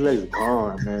 his legs are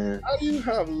gone, man. How do you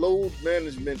have load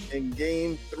management in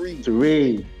game 3?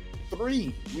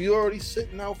 3. We already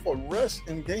sitting out for rest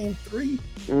in game 3.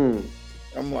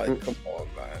 I'm like, come on,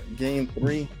 man. Game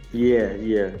 3? Yeah.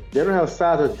 They don't have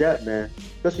size or depth, man.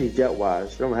 Especially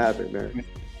depth-wise. They don't have it, man.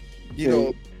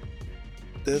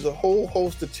 There's a whole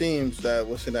host of teams that,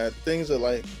 things are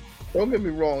like, don't get me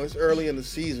wrong, it's early in the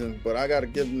season, but I got to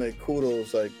give them their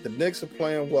kudos. Like, the Knicks are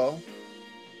playing well.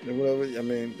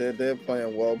 They're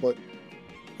playing well, but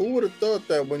who would have thought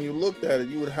that when you looked at it,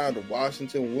 you would have the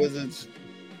Washington Wizards,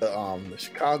 the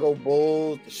Chicago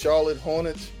Bulls, the Charlotte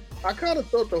Hornets. I kind of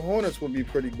thought the Hornets would be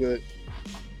pretty good.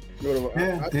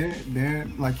 Yeah, they're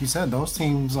like you said, those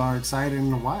teams are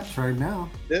exciting to watch right now.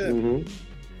 Yeah. Mm-hmm.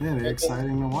 Yeah, they're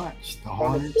exciting to watch. The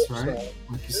Hornets, right?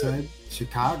 Like you said,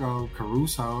 Chicago,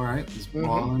 Caruso, right? He's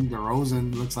balling.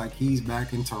 DeRozan looks like he's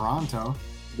back in Toronto.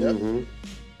 Yep. Mm-hmm.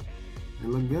 They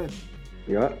look good.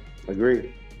 Yeah,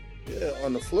 agree. Yeah,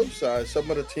 on the flip side,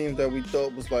 some of the teams that we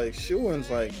thought was like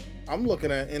shoo-ins, like I'm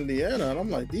looking at Indiana and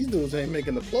I'm like, these dudes ain't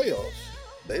making the playoffs.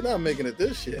 They not making it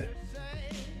this year.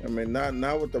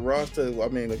 Not with the roster.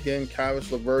 Again,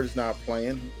 Caris LeVert is not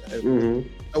playing.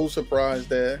 No surprise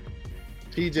there.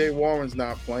 TJ Warren's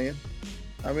not playing.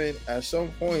 At some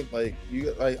point,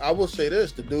 I will say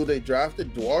this: the dude they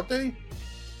drafted, Duarte,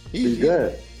 he's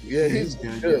good. He's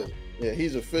good. Yeah,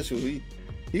 he's official.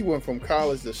 He went from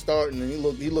college to starting, and he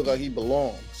looked like he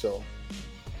belonged. So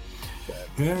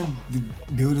yeah, the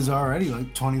dude is already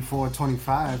like 24,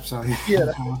 25. So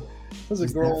yeah, that's a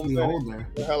grown man. Older.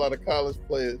 The hell out of college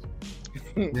players.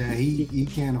 Yeah, he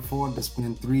can't afford to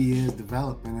spend 3 years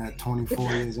developing at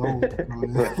 24 years old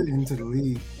into the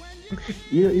league.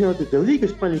 The league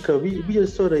is funny because we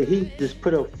just saw the Heat just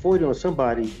put up 40 on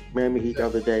somebody, Miami Heat, the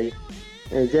other day,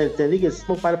 and then he gets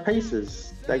smoked by the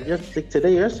Pacers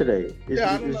yesterday. I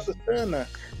don't understand that.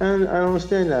 I don't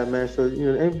understand that, man. So the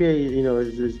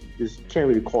NBA, is can't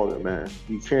really call it, man.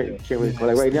 You can't really call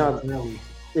it right now. Really.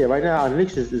 Yeah, right now the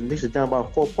Knicks is down by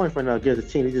 4 points right now against the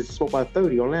team. They just smoked by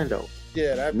 30, Orlando.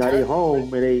 Yeah, now they're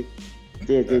home and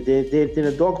they're in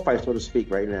a dogfight, so to speak,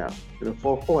 right now. In the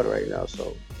fourth quarter right now.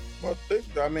 So, well,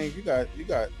 you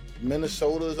got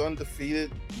Minnesota's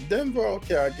undefeated. Denver,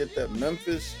 okay, I get that.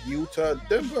 Memphis, Utah,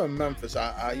 Denver and Memphis.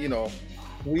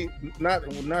 We not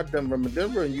Denver, but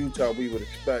Denver and Utah we would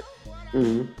expect.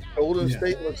 Golden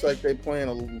State looks like they're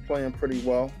playing pretty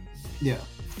well. Yeah.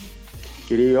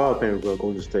 They are playing well,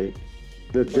 Golden State.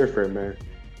 They're different, man.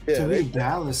 Yeah, to me,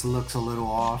 Dallas looks a little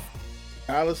off.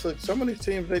 Dallas, some of these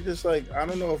teams, they just I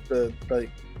don't know if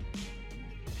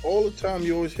all the time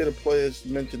you always hear the players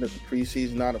mention that the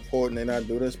preseason not important, they not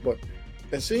do this, but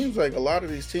it seems like a lot of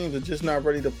these teams are just not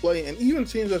ready to play, and even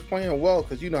teams that's playing well,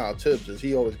 because you know how Tibbs is,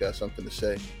 he always got something to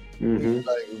say.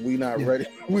 We not ready.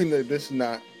 We know this is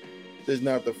not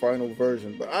the final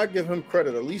version, but I give him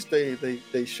credit. At least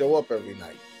they show up every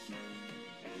night.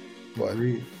 But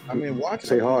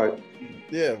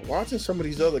watching some of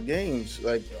these other games,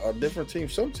 like different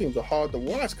teams, some teams are hard to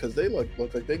watch because they look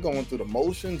like they're going through the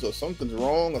motions, or something's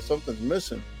wrong, or something's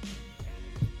missing.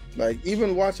 Like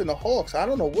even watching the Hawks, I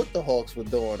don't know what the Hawks were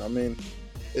doing.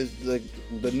 Is the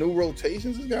new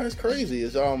rotations? This guy's crazy.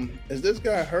 Is this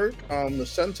guy hurt? The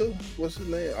center, what's his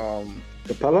name?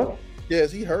 Capella? Yeah,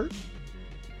 is he hurt?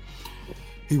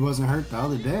 He wasn't hurt the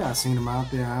other day. I seen him out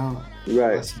there.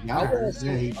 Right.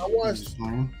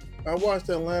 I watched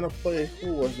Atlanta play.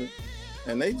 Who was it?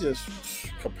 And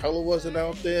Capella wasn't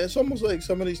out there. It's almost like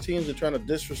some of these teams are trying to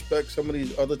disrespect some of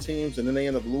these other teams, and then they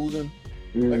end up losing.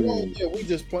 Like, oh yeah, we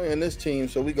just playing this team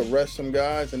so we could rest some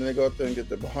guys, and then they go out there and get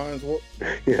their behinds whooped.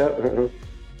 Yeah,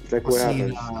 exactly what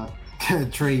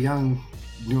happens. Trae Young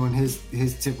doing his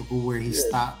typical where he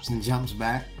stops and jumps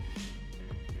back.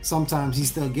 Sometimes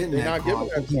he's still getting that call.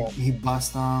 He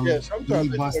bust sometimes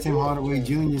he bust Tim Hardaway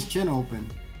Jr.'s chin open.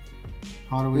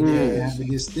 Hardaway Jr. had to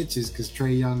get stitches because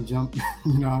Trae Young jumped,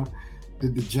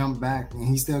 did the jump back, and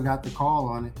he still got the call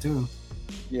on it too.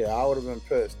 Yeah, I would have been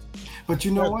pissed. But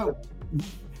you know what?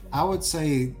 I would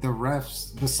say the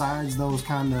refs, besides those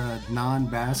kind of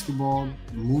non-basketball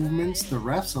movements, the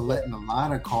refs are letting a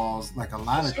lot of calls, like a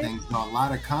lot of things, a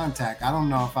lot of contact. I don't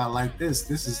know if I like this.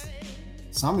 This is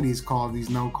some of these calls, these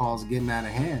no calls, getting out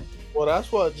of hand. Well,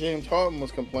 that's why James Harden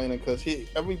was complaining because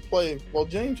every play. Well,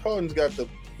 James Harden's got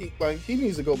he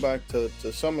needs to go back to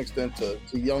some extent to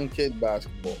young kid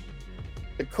basketball.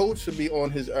 The coach should be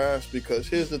on his ass because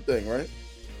here's the thing, right?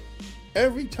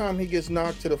 Every time he gets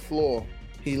knocked to the floor,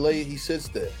 he sits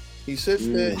there. He sits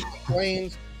there, he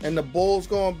complains, and the ball's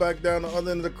going back down the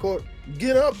other end of the court.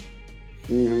 Get up.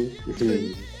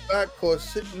 Backcourt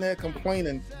sitting there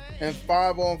complaining, and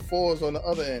 5-on-4s on the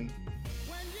other end.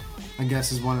 I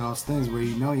guess it's one of those things where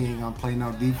you ain't gonna play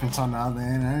no defense on the other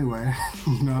end anyway.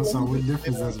 So what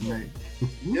difference does it make?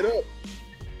 Get up.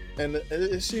 And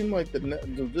it seemed like from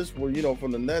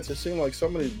the Nets, it seemed like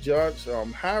some of the judges,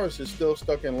 Harris is still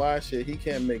stuck in last year. He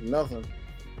can't make nothing.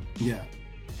 Yeah.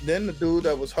 Then the dude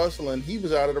that was hustling, he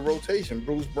was out of the rotation.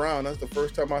 Bruce Brown. That's the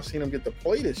first time I've seen him get to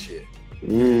play this year.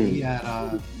 He had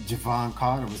Javon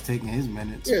Carter was taking his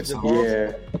minutes.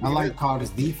 I like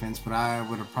Carter's defense, but I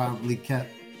would have probably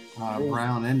kept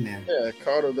Brown in there. Yeah,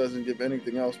 Carter doesn't give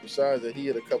anything else besides that. He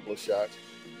hit a couple of shots.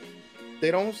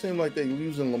 They don't seem like they're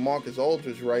using LaMarcus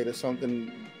Aldridge right or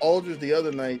something. Aldridge the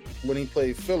other night when he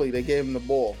played Philly, they gave him the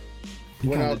ball. He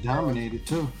kind of dominated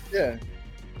too. Yeah.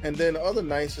 And then the other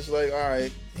nights, it's like, all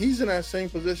right, he's in that same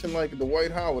position like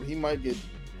Dwight Howard. He might get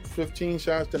 15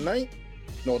 shots tonight.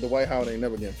 No, Dwight Howard ain't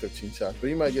never getting 15 shots, but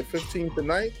he might get 15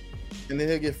 tonight, and then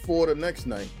he'll get 4 the next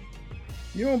night.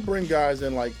 You don't bring guys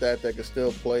in like that can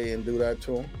still play and do that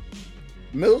to him.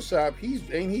 Millsap,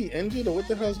 ain't he injured or what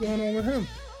the hell's going on with him?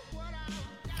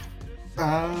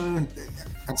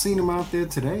 I've seen him out there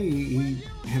today. He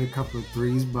hit a couple of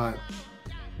threes, but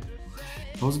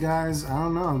those guys, I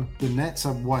don't know. The Nets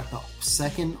are the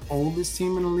second oldest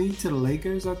team in the league to the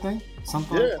Lakers, I think.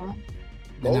 Something like that.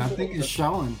 And I think it's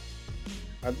showing.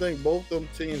 I think both them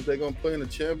teams, they're going to play in the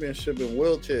championship in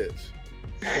wheelchairs.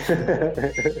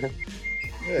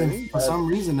 For some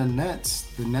reason, the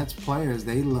Nets players,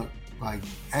 they look like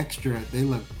extra. They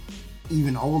look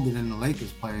even older than the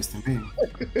Lakers players to me.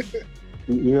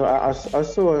 I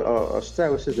saw a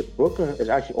stat which says that Brooklyn is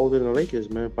actually older than the Lakers,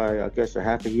 man, by I guess a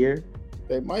half a year.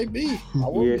 They might be. I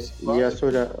saw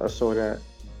that.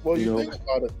 Well, you think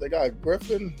about it. They got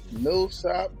Griffin,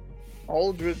 Millsap,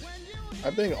 Aldridge. I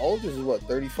think Aldridge is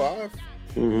 35?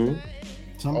 Mm-hmm.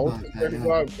 Something like that,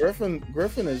 35. Yeah.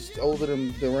 Griffin is older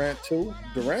than Durant too.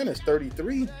 Durant is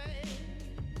 33.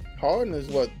 Harden is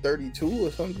 32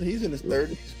 or something. He's in his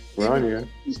 30s.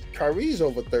 Kyrie's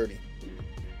over 30.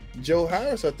 Joe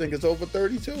Harris, I think, is over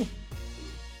 32.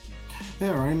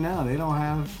 Yeah, right now they don't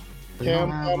have Cam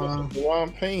Thomas and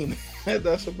Dewan Payne.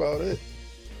 That's about it.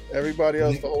 Everybody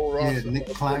else, the whole roster. Yeah, Nick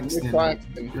Claxton. They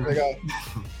got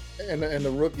and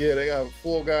the rookie. They got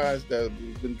 4 guys that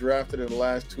have been drafted in the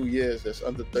last 2 years. That's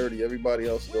under 30. Everybody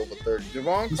else is over 30.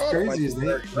 Javon Carter. Crazy is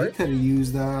they could have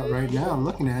used right now. I'm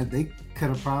looking at it, they could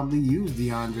have probably used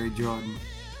DeAndre Jordan.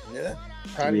 Yeah.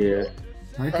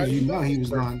 Right, because he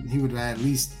would have at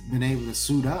least been able to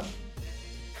suit up.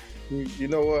 You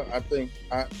know what? I think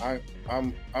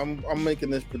I'm making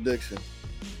this prediction.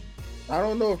 I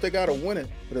don't know if they got to win it,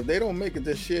 but if they don't make it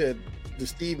this year, the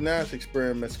Steve Nash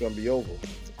experiment's going to be over.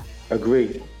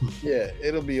 Agreed. Yeah,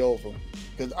 it'll be over.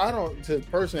 Because I don't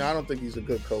think he's a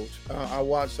good coach. I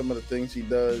watch some of the things he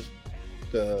does,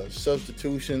 the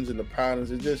substitutions and the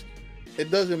patterns.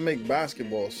 It doesn't make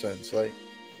basketball sense. Like,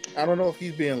 I don't know if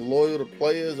he's being loyal to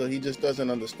players or he just doesn't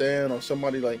understand, or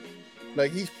somebody like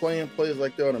he's playing players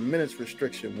like they're on a minutes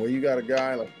restriction where you got a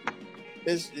guy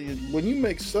when you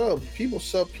make subs, people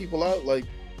sub people out. Like,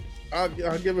 I'll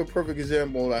give a perfect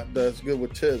example that's good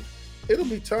with Tibbs. It'll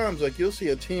be times like you'll see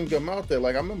a team come out there.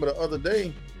 Like I remember the other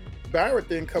day, Barrett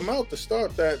didn't come out to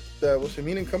start that was him.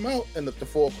 He didn't come out in the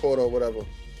fourth quarter or whatever.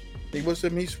 He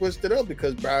switched it up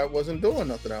because Barrett wasn't doing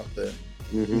nothing out there.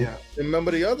 Mm-hmm. Yeah. Remember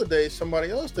the other day,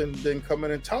 somebody else didn't come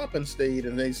in and top and stayed,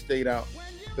 and they stayed out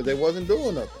because they wasn't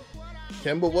doing nothing.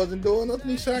 Kemba wasn't doing nothing.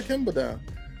 He sat Kemba down.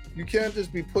 You can't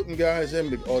just be putting guys in.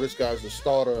 This guy's the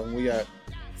starter, and we got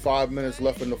 5 minutes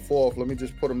left in the fourth. Let me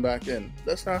just put him back in.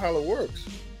 That's not how it works.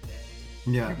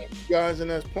 Yeah. Guys in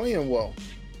that's playing well.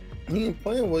 He ain't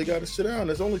playing well. You got to sit down.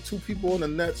 There's only 2 people on the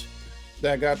Nets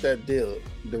that got that deal: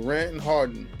 Durant and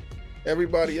Harden.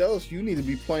 Everybody else, you need to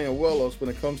be playing well. Else, when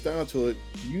it comes down to it,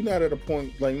 you're not at a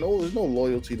point like there's no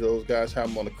loyalty to those guys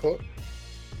having on the court.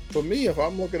 For me, if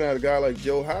I'm looking at a guy like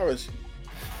Joe Harris,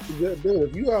 dude,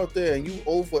 if you out there and you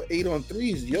over 8 on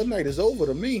threes, your night is over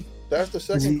to me. That's the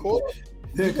second quarter.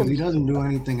 Yeah, because he doesn't do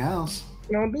anything else.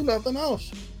 You don't do nothing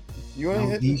else. You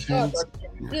ain't hitting shots.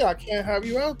 I can't have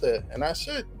you out there, and that's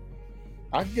it.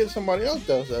 I can get somebody else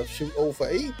that shoot 0 for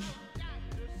 8.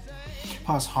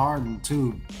 Plus Harden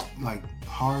too, like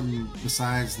Harden,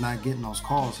 besides not getting those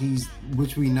calls,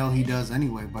 which we know he does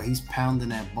anyway, but he's pounding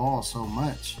that ball so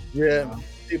much. Yeah,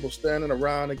 people standing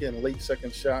around and getting late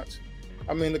second shots.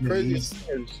 I mean, the craziest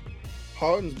thing is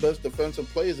Harden's best defensive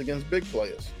play is against big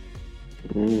players.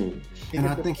 And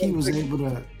I think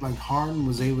Harden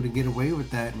was able to get away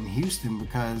with that in Houston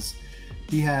because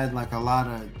he had like a lot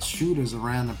of shooters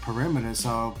around the perimeter,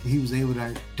 so he was able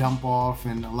to dump off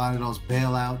and a lot of those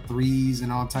bailout threes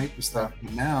and all type of stuff.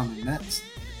 But now the Nets,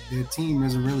 their team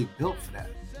isn't really built for that.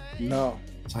 No.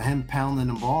 So him pounding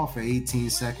the ball for 18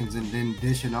 seconds and then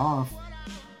dishing off,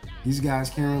 these guys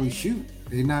can't really shoot.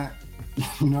 They're not,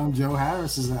 Joe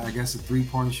Harris is, I guess, a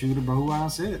 3-point shooter, but who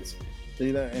else is?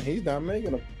 See that, and he's not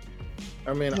making them.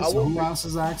 I mean, who else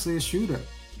is actually a shooter?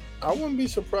 I wouldn't be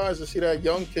surprised to see that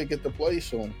young kid get to play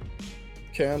soon.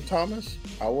 Cam Thomas,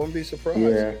 I wouldn't be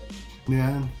surprised.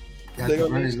 Yeah. At the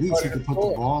very least, he could put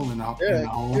the ball in the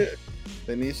hole. Yeah.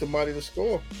 They need somebody to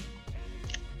score.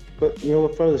 But,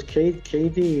 fellas,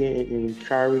 KD and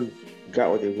Kyrie got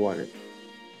what they wanted.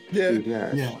 Yeah. Steve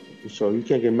Nash. Yeah. So you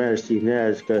can't get mad at Steve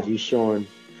Nash because he's showing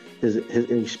his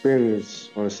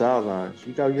inexperience on the sidelines.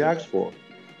 You got what you asked for.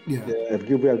 Yeah. If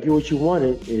you get what you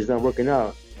wanted and it's not working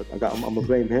out, I'm gonna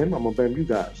blame him. I'm gonna blame you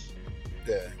guys.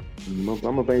 Yeah. I'm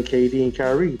gonna blame KD and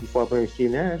Kyrie before I blame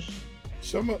Steve Nash.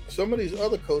 Some of these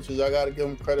other coaches, I gotta give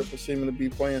them credit for seeming to be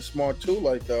playing smart too.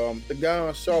 Like the guy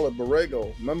on Charlotte,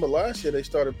 Borrego. Remember last year they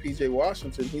started PJ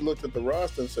Washington. He looked at the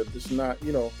roster and said, "This is not,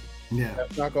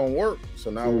 that's not gonna work."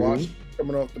 So now Washington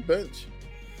coming off the bench,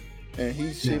 and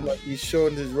he seemed like he's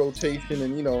showing his rotation,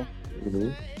 and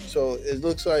so it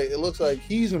looks like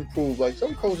he's improved. Like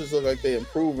some coaches look like they're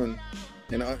improving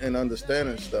and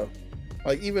understanding stuff.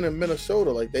 Like even in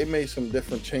Minnesota, like they made some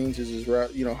different changes as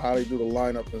how they do the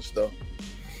lineup and stuff.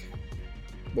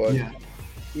 But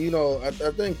I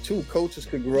think too coaches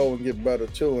could grow and get better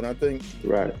too. And I think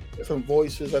different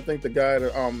voices. I think the guy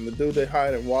the dude they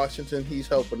hired in Washington, he's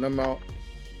helping them out.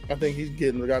 I think he's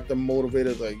got them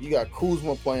motivated. Like you got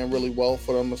Kuzma playing really well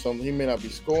for them or something. He may not be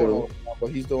scoring, but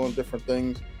he's doing different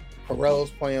things.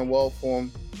 Harrell's playing well for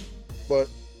him, but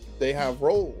they have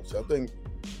roles.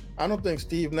 I don't think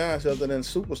Steve Nash, other than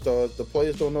superstars, the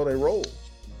players don't know their roles.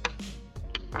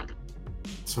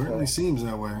 Certainly seems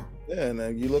that way. Yeah, and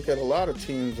then you look at a lot of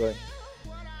teams, like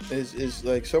it's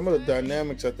like some of the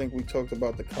dynamics. I think we talked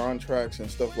about the contracts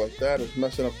and stuff like that is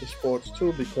messing up the sports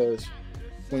too, because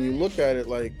when you look at it,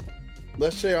 like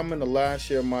let's say I'm in the last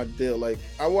year of my deal. Like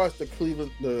I watched the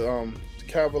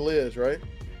Cavaliers, right?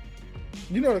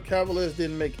 The Cavaliers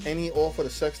didn't make any offer to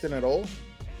Sexton at all.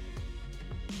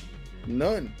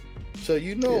 None. So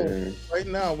right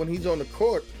now when he's on the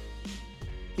court,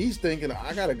 he's thinking,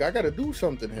 I gotta do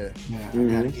something here. Yeah, I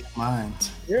gotta get mine.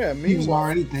 Yeah, he was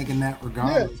already thinking that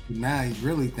regardless, but now he's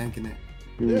really thinking it.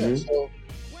 Yeah, so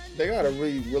they gotta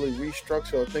really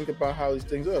restructure or think about how these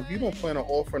things are. If you don't plan on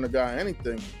offering a guy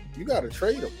anything, you gotta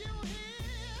trade him.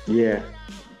 Yeah,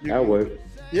 I would.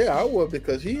 Yeah, I would,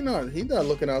 because he's not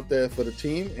looking out there for the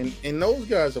team, and those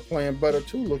guys are playing better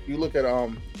too. You look at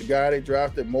the guy they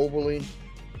drafted, Mobley,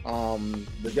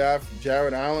 the guy from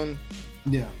Jared Allen.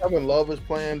 Yeah, Kevin Love is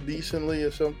playing decently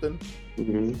or something.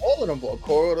 All of them,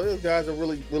 Coro, those guys are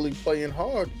really playing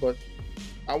hard. But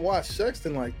I watched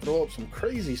Sexton throw up some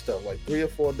crazy stuff, like 3 or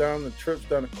 4 down the trips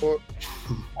down the court.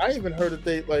 I even heard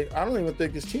that I don't even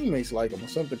think his teammates like him or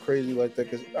something crazy like that,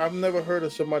 because I've never heard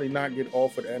of somebody not get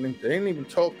offered anything. They didn't even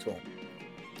talk to him.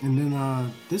 And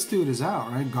then this dude is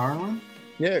out, right? Garland?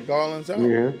 Yeah, Garland's out.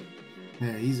 Yeah,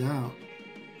 he's out.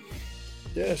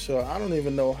 Yeah, so I don't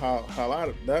even know how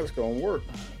that's going to work.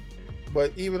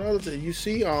 But even other things, you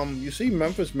see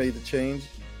Memphis made the change.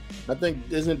 I think,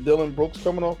 isn't Dylan Brooks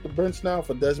coming off the bench now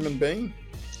for Desmond Bane?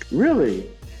 Really?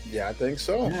 Yeah, I think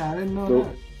so. Yeah, I didn't know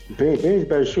that. Bane's a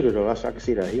better shooter, though. I can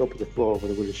see that. He opened the floor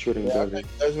with his shooting. Yeah, I think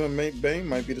Desmond Bane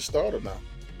might be the starter now.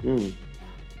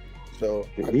 So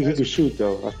he can shoot,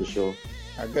 though. That's for sure.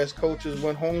 I guess coaches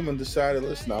went home and decided,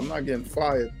 listen, I'm not getting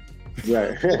fired.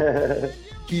 Right.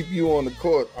 Keep you on the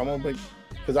court. I'm gonna make,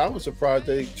 because I was surprised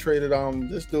they traded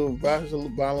this dude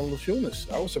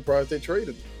Valanciunas. I was surprised they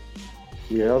traded him.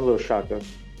 Yeah, that was a little shocker.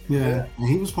 Yeah, and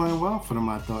he was playing well for them,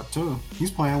 I thought, too.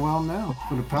 He's playing well now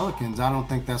for the Pelicans. I don't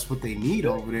think that's what they need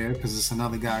over there because it's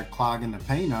another guy clogging the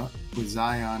paint up with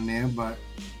Zion there, but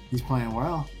he's playing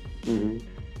well. Mm-hmm.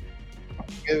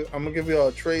 I'm going to give you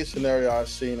a trade scenario I've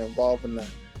seen involving that.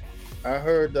 I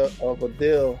heard of a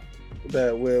deal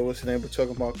that where, what's the name, we're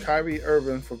talking about Kyrie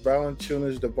Irving for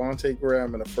Valanciunas, Devontae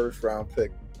Graham, and a first-round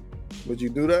pick. Would you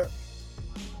do that?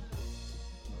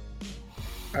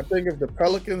 I think if the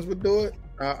Pelicans would do it,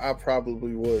 I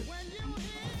probably would.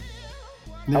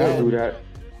 I would do that.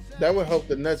 That would help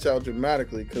the Nets out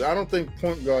dramatically because I don't think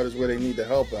point guard is where they need the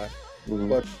help at. Mm-hmm.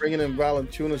 But bringing in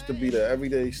Valanciunas to be the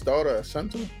everyday starter at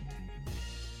center,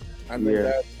 I think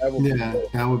that would be cool.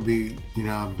 That would be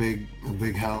a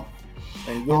big help.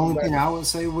 And the only thing I would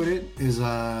say with it is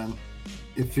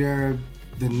if you're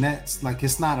the Nets, like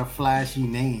it's not a flashy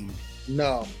name.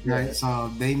 No. Right. Yeah.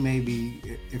 So they may be,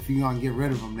 if you're going to get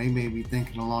rid of them, they may be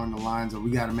thinking along the lines of we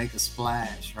got to make a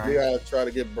splash, right? We got to try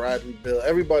to get Bradley Beal.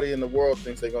 Everybody in the world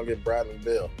thinks they're going to get Bradley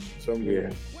Beal. So yeah,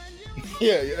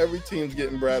 every team's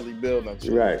getting Bradley Beal next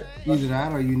year. Right. Either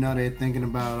that or they're thinking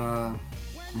about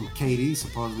KD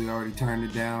supposedly already turned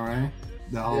it down, right?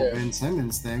 The whole Ben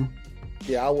Simmons thing.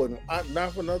 Yeah, I wouldn't.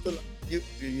 Not for nothing.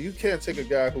 You can't take a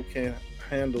guy who can't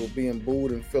handle being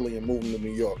booed in Philly and move him to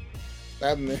New York.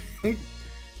 I mean,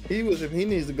 if he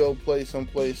needs to go play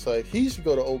someplace, like he should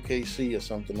go to OKC or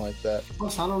something like that.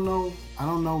 Plus, I don't know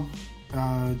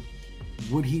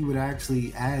what he would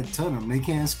actually add to them. They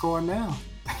can't score now.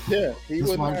 Yeah,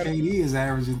 that's why KD is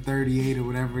averaging 38 or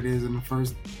whatever it is in the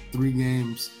first 3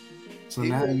 games. So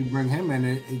now you bring him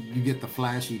in, you get the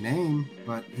flashy name,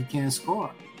 but he can't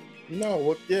score.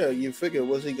 No, you figure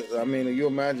you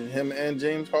imagine him and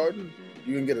James Harden.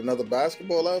 You can get another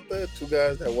basketball out there, 2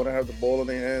 guys that want to have the ball in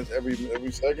their hands every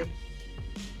second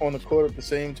on the court at the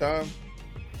same time.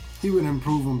 He would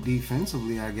improve them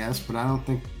defensively, I guess, but I don't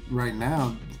think right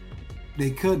now they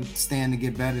could stand to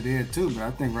get better there too. But I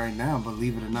think right now,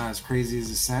 believe it or not, as crazy as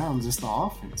it sounds, it's the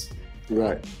offense.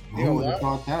 Right. Who would have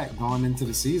thought that going into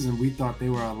the season? We thought they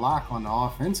were a lock on the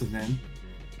offensive end.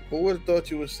 Who would have thought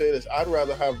you would say this? I'd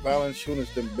rather have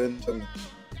Valanciunas than Ben Simmons.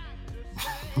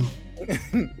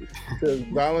 Because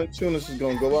Valanciunas is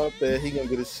going to go out there. He's going to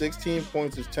get his 16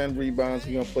 points, his 10 rebounds.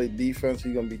 He's going to play defense.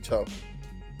 He's going to be tough.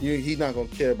 He's not going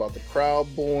to care about the crowd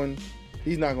booing.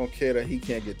 He's not going to care that he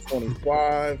can't get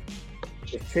 25.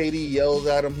 If KD yells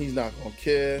at him, he's not going to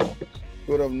care.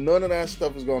 None of that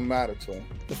stuff is going to matter to him.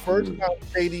 The first time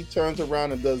KD turns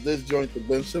around and does this joint to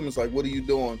Ben Simmons, like, what are you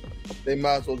doing? They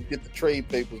might as well get the trade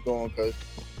papers going because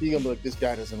he's going to be like, this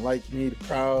guy doesn't like me, the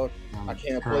crowd. I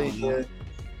can't play here.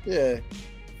 Yeah.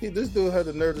 This dude had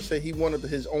the nerve to say he wanted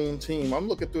his own team. I'm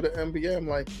looking through the NBA. I'm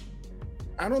like,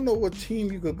 I don't know what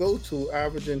team you could go to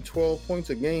averaging 12 points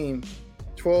a game,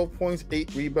 12 points,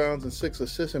 8 rebounds, and 6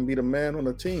 assists and be the man on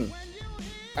the team.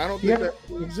 I don't think that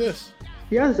exists.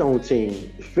 He has his own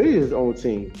team. Philly is his own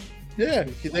team. Yeah,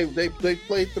 they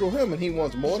played through him, and he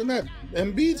wants more than that.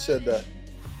 Embiid said that.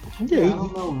 Yeah, I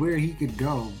don't know where he could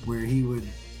go, where he would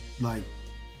like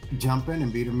jump in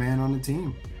and be the man on the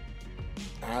team.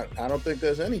 I don't think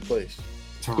there's any place.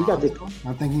 Toronto.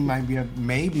 I think he might be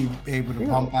maybe able to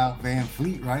bump out Van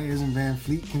Fleet, right? Isn't Van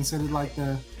Fleet considered like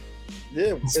the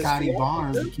Scotty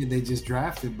Barnes, the kid they just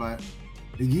drafted? But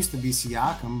it used to be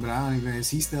Siakam, but I don't even. Is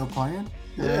he still playing?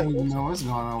 I don't even know what's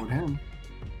going on with him.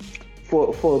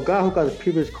 For a guy who got the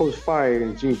previous coach fired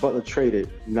and Jimmy Butler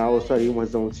traded, now all of a sudden he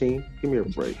wants his own team. Give me a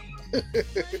break.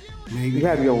 Maybe you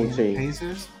have your own team.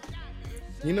 Pacers?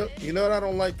 You know what I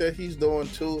don't like that he's doing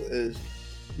too is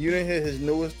you didn't hear his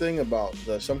newest thing about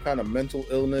some kind of mental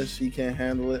illness. He can't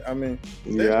handle it. I mean,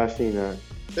 I've seen that.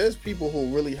 There's people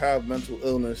who really have mental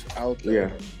illness out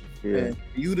there. Yeah. And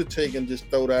you to take and just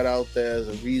throw that out there as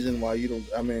a reason why you don't.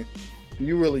 I mean,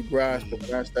 you really grasp it.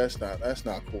 That's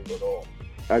not cool at all.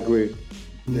 I agree.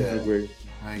 Yeah, I agree.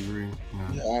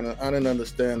 Yeah. I didn't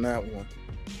understand that one.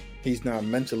 He's not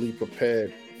mentally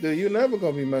prepared. Dude, you're never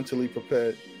gonna be mentally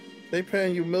prepared. They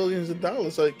paying you millions of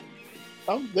dollars. Like,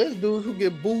 there's dudes who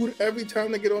get booed every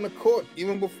time they get on the court,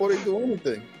 even before they do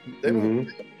anything. They don't.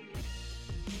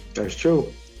 That's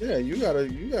true. Yeah, you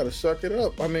gotta suck it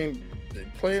up. I mean,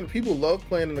 people love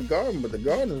playing in the Garden, but the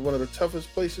Garden is one of the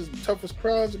toughest places, the toughest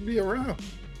crowds to be around.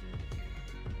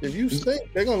 If you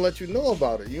stink, they're gonna let you know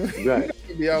about it. Right.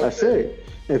 That's it.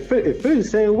 It feels the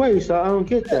same way, so I don't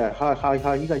get that.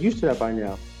 How you got used to that by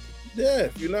now? Yeah,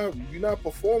 if you're not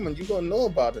performing, you're gonna know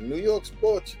about it. New York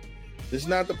sports, it's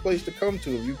not the place to come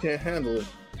to if you can't handle it.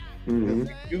 Mm-hmm.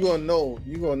 You're gonna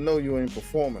know you ain't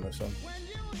performing or something.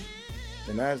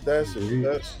 And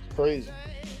that's crazy.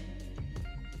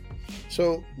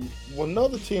 So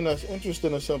another team that's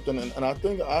interested in something, and I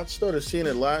think I started seeing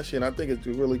it last year, and I think it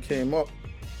really came up,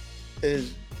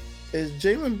 is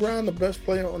Jaylen Brown the best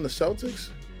player on the Celtics?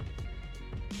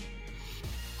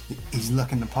 He's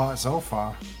looking the part so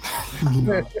far.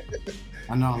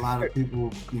 I know a lot of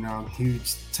people,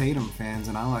 huge Tatum fans,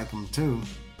 and I like him too,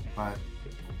 but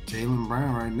Jaylen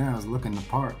Brown right now is looking the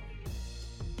part.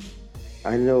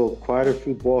 I know quite a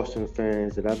few Boston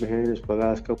fans that I've been hearing this for the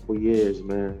last couple of years,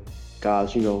 man.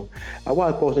 Guys, I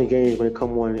watch Boston games when they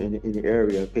come on in the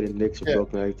area, play the Knicks or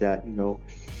Brooklyn like that, I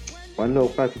know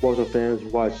quite a few Boston fans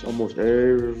watch almost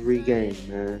every game,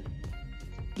 man.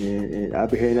 And I've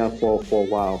been hearing that for a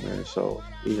while, man. So,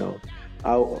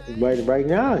 right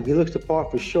now he looks the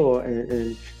part for sure, and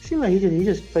it seems like he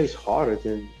just plays harder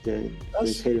than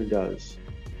Tatum does.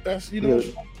 That's I'm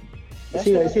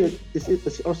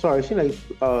sorry. It seems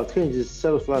like Tatum just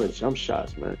settles for a lot of jump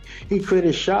shots, man. He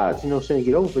created shots, get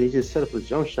over, but he just set up a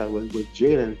jump shot with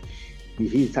Jaylen.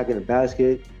 He's attacking the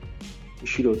basket,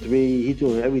 shoot a three. He's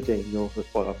doing everything,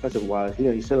 for offensive wise.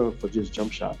 He's settling for just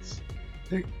jump shots.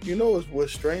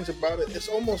 What's strange about it? It's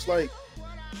almost like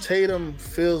Tatum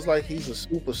feels like he's a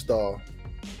superstar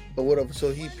or whatever.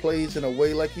 So he plays in a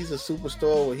way like he's a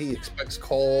superstar where he expects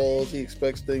calls, he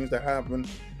expects things to happen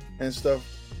and stuff.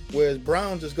 Whereas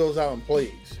Brown just goes out and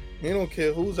plays. He don't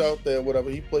care who's out there, whatever.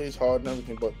 He plays hard and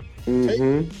everything. But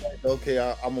Tatum's like, okay,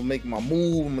 I'm gonna make my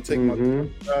move. I'm gonna take my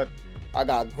shot. I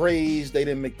got grazed. They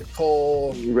didn't make the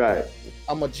call. Right.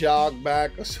 I'm gonna jog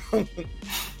back or something.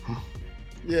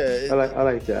 Yeah, I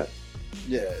like that.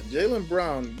 Yeah, Jaylen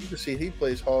Brown, you can see he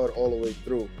plays hard all the way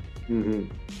through.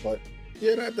 But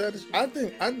yeah, that is. I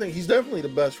think he's definitely the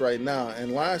best right now.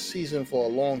 And last season, for a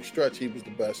long stretch, he was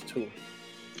the best too.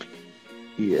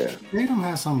 Yeah, Tatum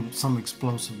had some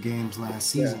explosive games last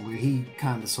season where he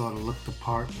kind of sort of looked the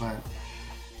part, but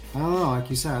I don't know. Like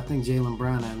you said, I think Jaylen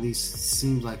Brown at least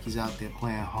seems like he's out there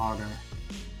playing harder.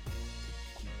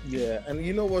 Yeah, and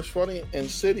you know what's funny? In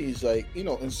cities,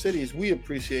 we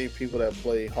appreciate people that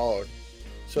play hard.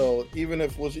 So even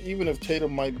if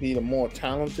Tatum might be the more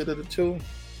talented of the two,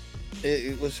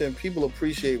 it was saying people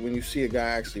appreciate when you see a guy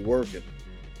actually working.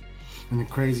 And the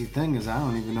crazy thing is, I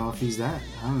don't even know if he's that.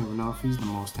 I don't even know if he's the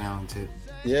most talented.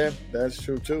 Yeah, that's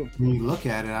true too. When you look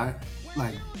at it,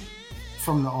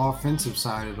 from the offensive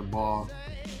side of the ball,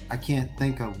 I can't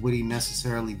think of what he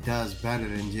necessarily does better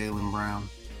than Jaylen Brown.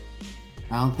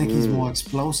 I don't think he's more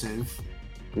explosive.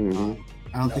 I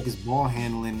don't think his ball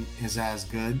handling is as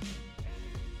good.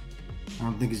 I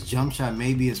don't think his jump shot,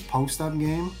 maybe his post-up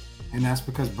game, and that's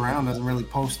because Brown doesn't really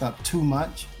post up too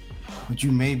much. But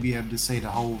you may be able to say the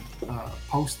whole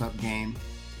post-up game.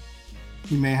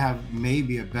 He may have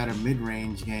maybe a better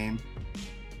mid-range game.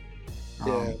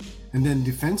 And then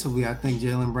defensively, I think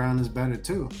Jaylen Brown is better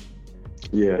too.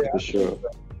 Yeah, for sure.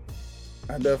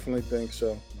 I definitely think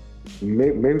so.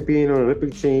 Maybe being on an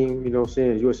Olympic team,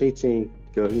 USA team,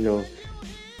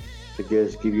 I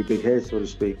guess give you a big head, so to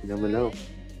speak. You never know.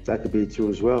 That could be true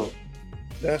as well.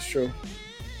 That's true.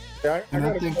 Yeah,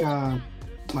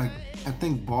 I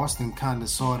think Boston kind of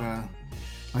sort of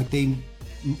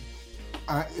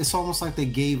it's almost like they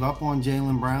gave up on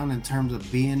Jaylen Brown in terms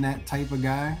of being that type of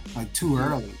guy, too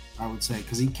early, I would say,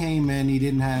 because he came in, he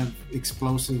didn't have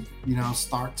explosive,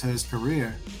 start to his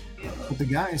career, but the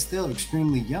guy is still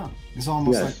extremely young. It's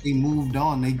almost like they moved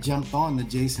on, they jumped on the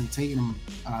Jason Tatum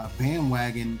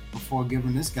bandwagon before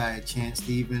giving this guy a chance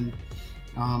to even,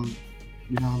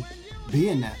 be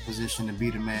in that position to be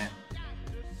the man.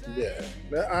 Yeah,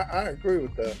 I agree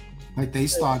with that. They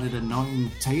started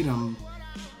anointing Tatum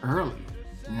early,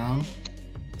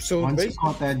 So once he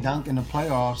caught that dunk in the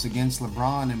playoffs against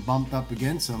LeBron and bumped up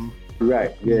against him.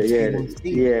 Right. Yeah.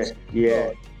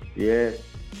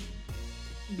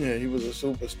 Yeah, he was a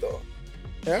superstar.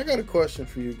 Hey, I got a question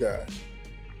for you guys.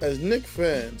 As Knicks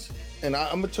fans, and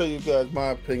I'm going to tell you guys my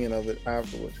opinion of it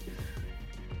afterwards.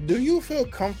 Do you feel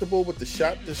comfortable with the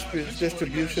shot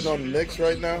distribution on the Knicks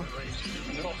right now?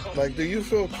 Do you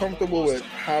feel comfortable with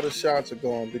how the shots are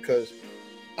going? Because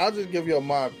I'll just give you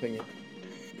my opinion.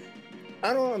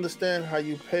 I don't understand how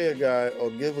you pay a guy or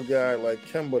give a guy like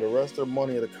Kemba the rest of the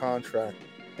money of the contract,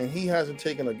 and he has a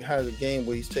game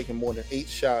where he's taken more than 8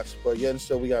 shots, but yet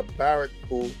still we got Barrett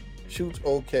who shoots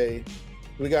okay.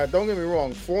 We got, don't get me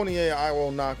wrong, Fournier, I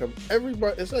won't knock him.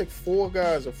 Everybody, it's like 4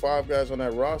 guys or 5 guys on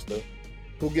that roster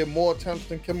who get more attempts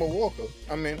than Kemba Walker.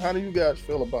 I mean, how do you guys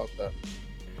feel about that?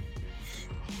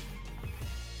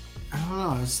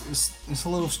 don't know. It's a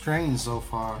little strange so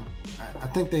far. I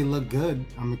think they look good.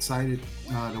 I'm excited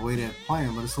the way they're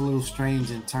playing, but it's a little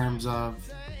strange in terms of,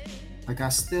 like, I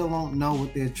still don't know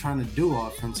what they're trying to do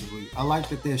offensively. I like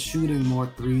that they're shooting more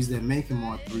threes. They're making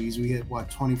more threes. We hit,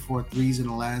 24 threes in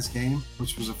the last game,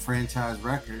 which was a franchise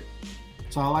record.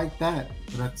 So I like that.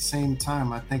 But at the same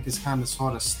time, I think it's kind of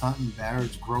sort of stunting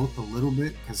Barrett's growth a little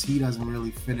bit because he doesn't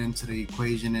really fit into the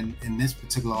equation in this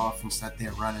particular offense that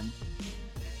they're running.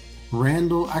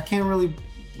 Randall,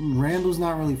 Randall's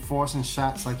not really forcing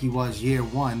shots like he was year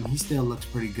one. He still looks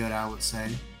pretty good, I would say.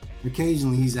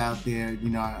 Occasionally he's out there,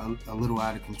 a little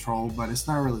out of control, but it's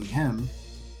not really him.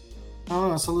 I don't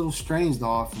know, it's a little strange, the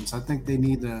offense. I think they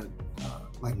need to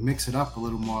mix it up a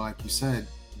little more, like you said,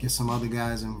 get some other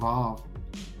guys involved.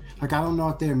 Like, I don't know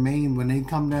if when they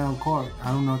come down court,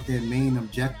 I don't know if their main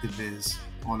objective is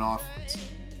on offense.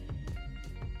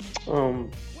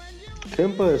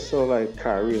 Kemba is so like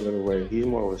Kyrie in a little way. He's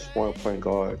more of a smart point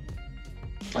guard.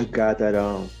 A guy that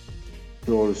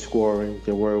do all the scoring,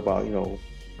 they worry about,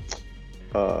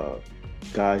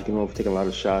 guys getting over taking a lot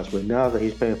of shots. But now that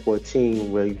he's playing for a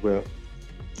team where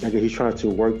he's trying to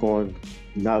work on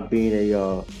not being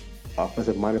a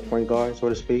offensive minded point guard, so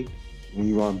to speak. When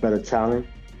you run better talent,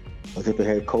 I think the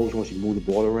head coach wants you to move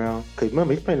the ball around. Because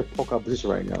remember, he's playing the point guard position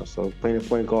right now. So playing the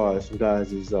point guard, some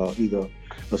guys is either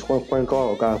a scoring point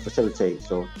guard or a guy facilitate.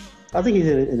 So I think he's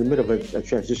in the middle of a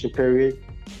transition period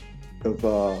of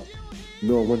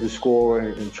knowing when to score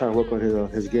and trying to work on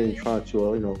his game, trying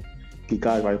to get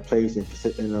guys right place and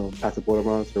pass the ball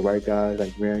around to the right guys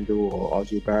like Randall or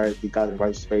RJ Barrett, get guys in the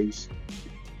right space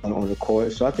on the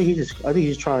court. So I think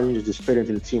he's trying to just fit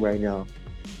into the team right now,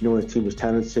 knowing his team is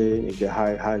talented and get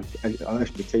high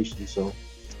expectations. So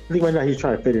I think right now he's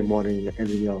trying to fit in more than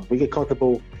anything else. When he get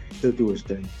comfortable, he'll do his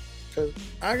thing. Cause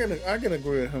I can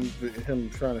agree with him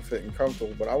trying to fit in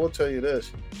comfortable, but I will tell you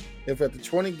this: if at the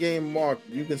 20 game mark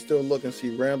you can still look and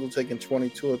see Randall taking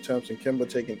 22 attempts and Kemba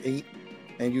taking 8,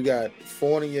 and you got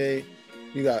Fournier,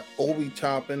 you got Obi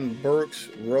Toppin, Burks,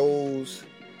 Rose,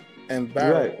 and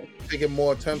Barrett taking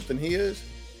more attempts than he is,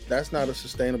 that's not a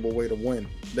sustainable way to win.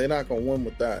 They're not going to win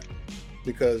with that.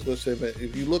 Because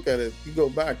if you look at it, you go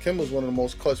back, Kemba's one of the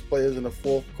most clutch players in the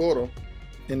fourth quarter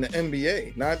in the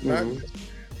NBA.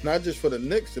 Not just for the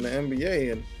Knicks in the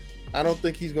NBA. And I don't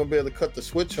think he's going to be able to cut the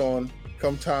switch on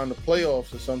come time to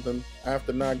playoffs or something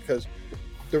after 9. Because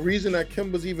the reason that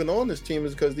Kemba's even on this team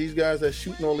is because these guys that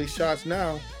shooting all these shots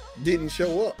now didn't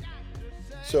show up.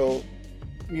 So,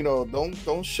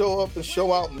 don't show up and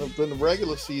show out in the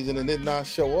regular season and then not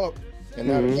show up. And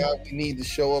now the guy we need to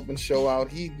show up and show out,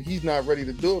 he's not ready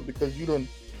to do it because you done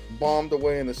bombed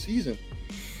away in the season.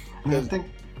 And I think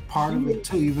part of it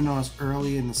too, even though it's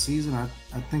early in the season, I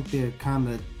think they're kind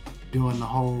of doing the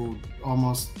whole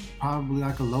almost probably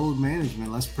like a load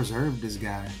management. Let's preserve this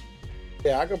guy.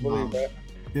 Yeah, I can believe that.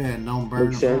 Yeah, don't burn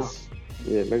makes him sense. out.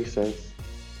 Yeah, it makes sense.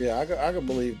 Yeah, I can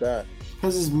believe that.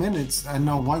 Because his minutes, I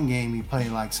know one game he played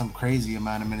like some crazy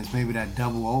amount of minutes, maybe that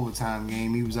double overtime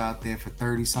game, he was out there for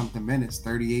 30-something minutes,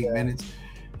 38 minutes.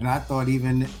 And I thought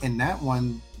even in that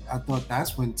one,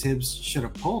 that's when Tibbs should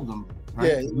have pulled him.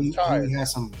 Right? Yeah, he was tired. He had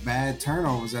some bad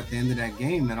turnovers at the end of that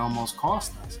game that almost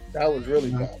cost us. That was really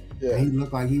bad. Yeah. He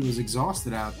looked like he was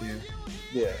exhausted out there.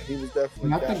 Yeah, he was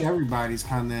definitely And I think everybody's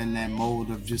kind of in that mode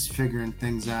of just figuring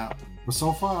things out. But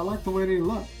so far, I like the way they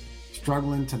look.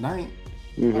 Struggling tonight.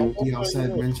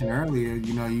 Mentioned earlier,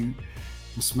 you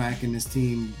were smacking this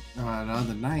team the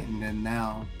other night and then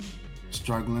now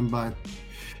struggling, but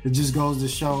it just goes to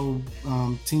show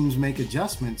teams make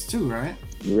adjustments too, right?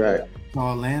 Right. So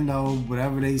Orlando,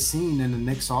 whatever they seen in the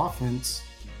Knicks offense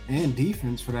and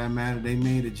defense for that matter, they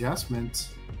made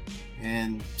adjustments.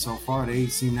 And so far, they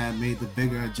seem to have made the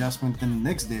bigger adjustment than the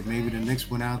Knicks did. Maybe the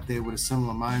Knicks went out there with a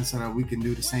similar mindset that we can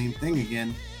do the same thing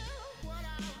again.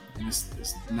 And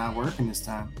it's not working this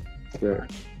time. Yeah.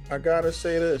 I gotta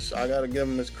say this. I gotta give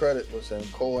him his credit. Listen,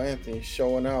 Cole Anthony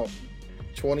showing out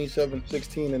 27,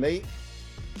 16, and 8.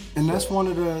 And that's one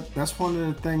of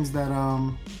the things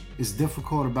that is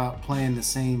difficult about playing the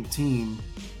same team.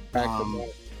 Back to back.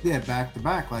 Yeah, back to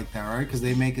back like that, right? Because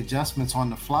they make adjustments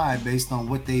on the fly based on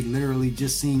what they literally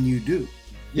just seen you do.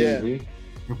 Yeah.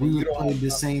 If we would play the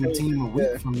same team a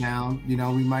week from now, we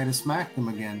might have smacked them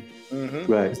again.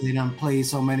 Mm-hmm. Right. Because they done played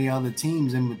so many other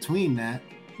teams in between that.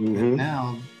 And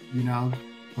now,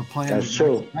 we're playing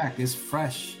back. It's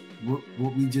fresh.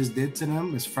 What we just did to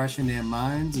them is fresh in their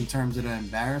minds in terms of the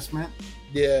embarrassment.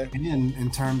 Yeah. And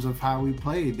in terms of how we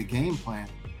played, the game plan.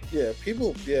 Yeah,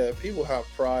 people have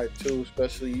pride too,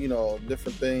 especially,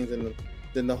 different things. And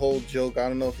then the whole joke, I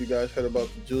don't know if you guys heard about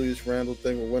the Julius Randle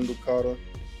thing with Wendell Carter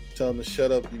telling him to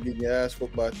shut up. You're getting your ass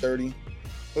whooped by 30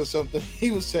 or something.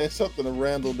 He was saying something to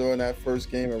Randall during that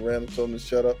first game, and Randall told him to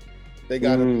shut up. They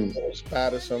got a little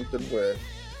spat or something where.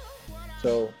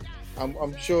 So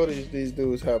I'm sure these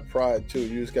dudes have pride too.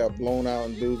 You just got blown out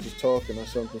and dudes is talking or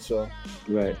something. So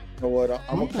right. You know what?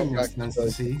 I'm gonna come back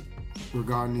to see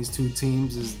regarding these two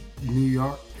teams is New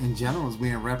York in general is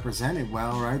being represented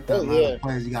well, right? The amount of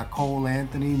players you got: Cole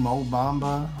Anthony, Mo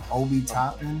Bamba, Obi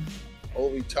Toppin.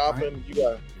 Right.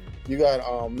 You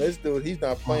got this dude. He's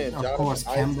not playing. Of course,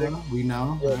 Kemba. We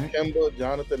know. Right? Kemba,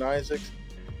 Jonathan Isaacs.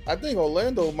 I think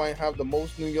Orlando might have the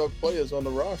most New York players on the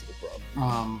roster, bro.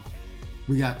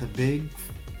 We got the big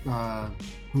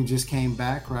who just came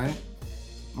back, right?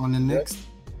 On the Knicks.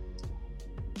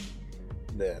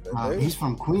 Yeah, he's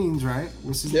from Queens, right?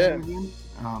 What's his name again?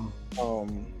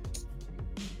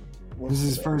 This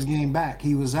is his first game back.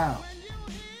 He was out.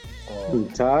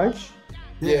 Taj?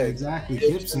 Yeah, exactly.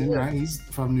 Gibson, right? He's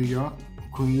from New York,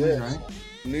 Queens, right?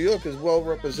 New York is well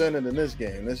represented in this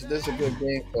game. This is a good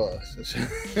game for us.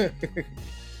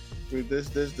 This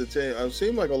the team. It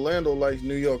seems like Orlando likes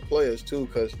New York players too,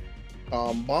 because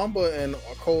Bamba and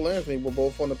Cole Anthony were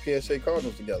both on the PSA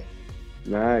Cardinals together.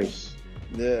 Nice.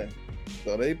 Yeah.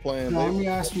 So they playing. Let me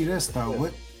ask you this though,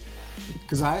 what?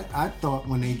 Because I thought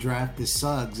when they drafted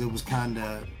Suggs, it was kind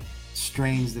of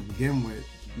strange to begin with.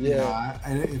 Yeah.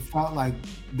 You know, it felt like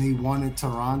they wanted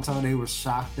Toronto. They were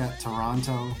shocked that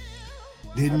Toronto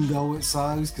didn't go with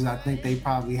Suggs because I think they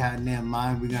probably had in their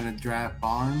mind we're gonna draft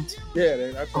Barnes.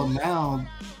 Yeah. So now,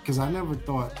 because I never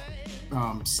thought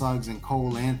Suggs and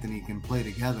Cole Anthony can play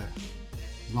together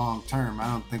long term. I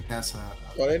don't think that's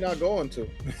well, they're not going to.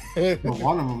 But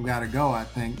one of them got to go, I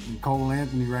think. And Cole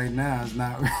Anthony right now is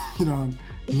not,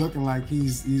 looking like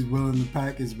he's willing to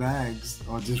pack his bags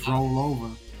or just roll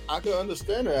over. I could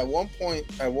understand it. At one point,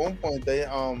 they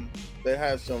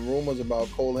had some rumors about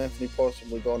Cole Anthony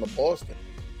possibly going to Boston,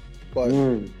 but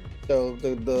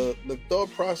the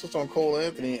thought process on Cole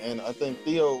Anthony, and I think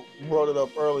Theo brought it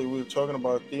up early. We were talking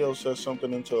about Theo said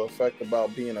something into effect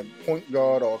about being a point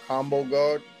guard or a combo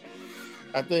guard.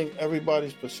 I think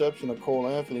everybody's perception of Cole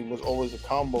Anthony was always a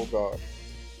combo guard,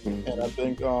 and I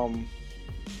think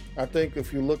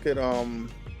if you look at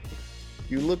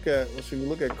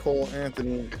Cole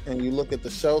Anthony and you look at the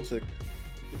Celtics,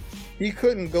 he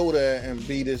couldn't go there and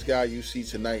be this guy you see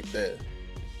tonight there.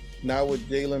 Now with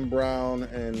Jaylen Brown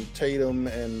and Tatum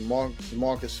and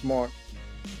Marcus Smart,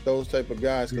 those type of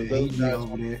guys. Yeah, those guys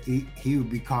over there. He would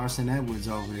be Carson Edwards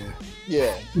over there.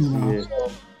 Yeah. Yeah.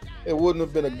 So it wouldn't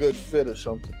have been a good fit or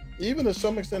something. Even to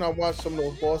some extent, I watched some of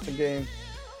those Boston games.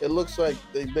 It looks like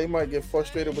they might get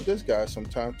frustrated with this guy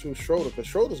sometime too, Schroeder, because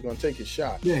Schroeder's going to take his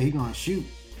shot. Yeah, he's going to shoot.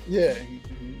 Yeah. He's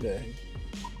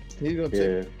going to take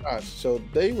his shots. So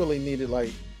they really needed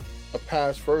like a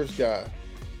pass first guy.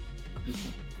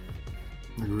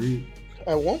 Agreed.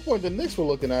 At one point, the Knicks were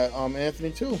looking at Anthony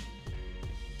too.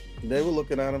 They were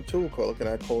looking at him too, looking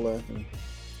at Cole Anthony.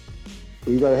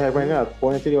 Who you got to have right now?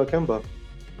 Cole Anthony or Kemba?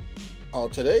 Oh,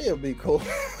 today it'll be Cole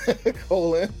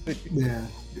Anthony. Yeah,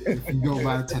 if you go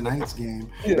by tonight's game.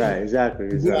 Right, exactly.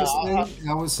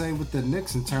 I would say with the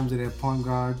Knicks in terms of their point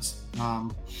guards,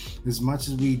 as much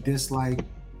as we dislike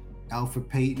Elfrid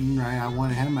Payton, right? I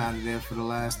wanted him out of there for the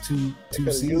last two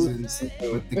seasons,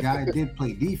 but the guy did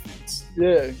play defense.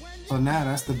 Yeah. So now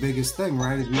that's the biggest thing,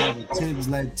 right? Is we have a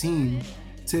Tibbs-led team.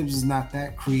 Tibbs is not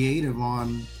that creative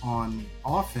on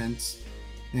offense.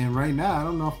 And right now, I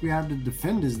don't know if we have the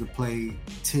defenders to play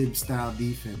Tibbs-style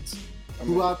defense.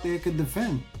 Who out there could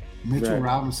defend? Mitchell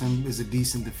Robinson is a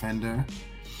decent defender.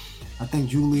 I think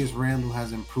Julius Randle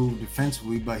has improved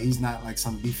defensively, but he's not like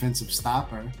some defensive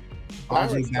stopper.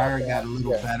 RJ Barrett got a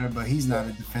little better, but he's not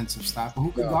a defensive stopper.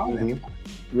 Who could guard him?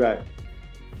 Right.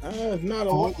 Fournier is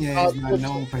not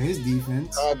known for his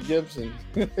defense. Todd Gibson.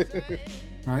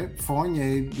 Right?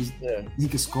 Fournier, he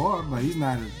can score, but he's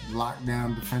not a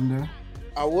lockdown defender.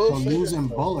 I will say losing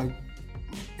Bullock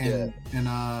and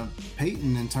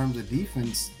Payton in terms of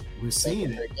defense, we're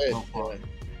seeing it so far.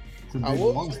 It's a big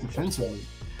loss defensively.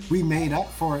 We made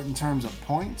up for it in terms of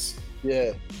points.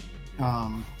 Yeah.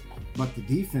 But the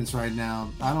defense right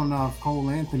now, I don't know if Cole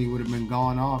Anthony would have been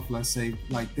going off, let's say,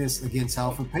 like this against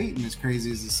Elfrid Payton, as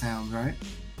crazy as it sounds, right?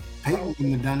 Payton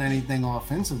wouldn't have done anything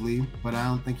offensively, but I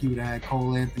don't think he would have had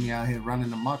Cole Anthony out here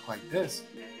running amok like this.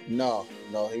 No,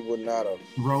 he would not have.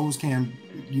 Rose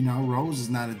is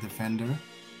not a defender.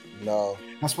 No.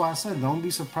 That's why I said don't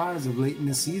be surprised if late in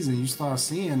the season you start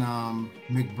seeing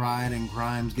McBride and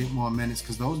Grimes get more minutes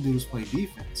because those dudes play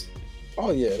defense.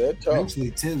 Oh, yeah, they're tough.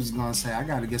 Eventually, Tibbs is going to say, I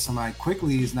got to get somebody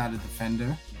quickly who's not a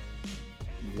defender.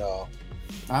 No.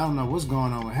 I don't know what's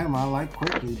going on with him. I like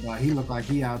Quickly, but he looked like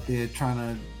he out there trying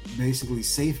to basically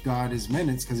safeguard his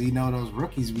minutes because he know those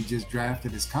rookies we just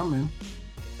drafted is coming.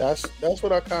 That's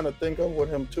what I kind of think of with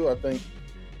him too. I think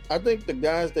the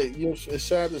guys that it's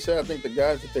sad to say, I think the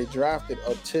guys that they drafted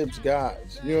are Tibbs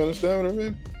guys. You understand what I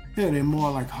mean? Yeah, they're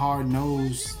more like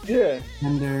hard-nosed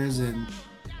defenders and.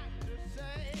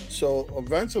 So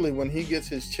eventually, when he gets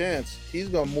his chance, he's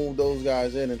gonna move those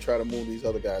guys in and try to move these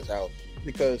other guys out.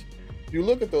 Because you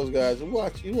look at those guys, you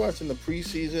watch in the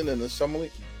preseason and the summer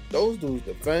league, those dudes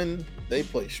defend, they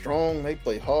play strong, they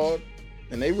play hard,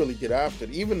 and they really get after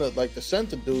it. Even the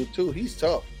center dude too, he's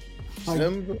tough. Like,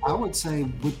 I would say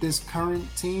with this current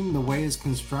team, the way it's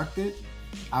constructed,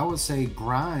 I would say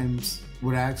Grimes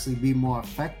would actually be more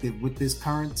effective with this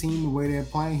current team. The way they're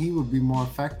playing, he would be more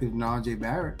effective than RJ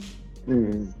Barrett.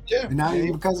 Mm-hmm. Yeah, and not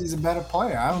even because he's a better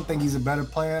player. I don't think he's a better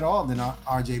player at all than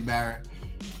RJ Barrett.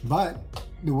 But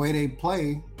the way they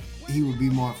play, he would be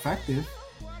more effective.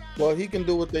 Well, he can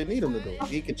do what they need him to do.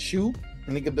 He can shoot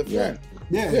and he can defend.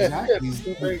 Yeah, exactly. He's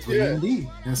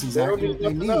 3D. That's exactly what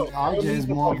they need. RJ is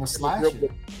more of a slasher.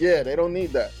 Yeah, they don't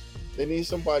need that. They need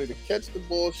somebody to catch the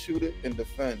ball, shoot it, and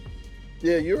defend.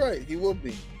 Yeah, you're right. He would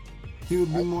be. He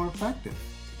would be more effective.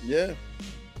 Yeah.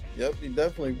 Yep, he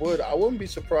definitely would. I wouldn't be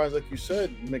surprised, like you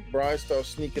said, McBride starts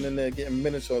sneaking in there, getting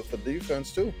minutes for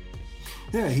defense too.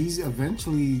 Yeah, he's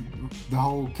eventually the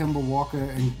whole Kemba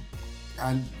Walker,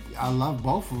 and I love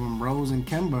both of them, Rose and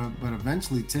Kemba, but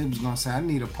eventually Tibbs gonna say, I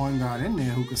need a point guard in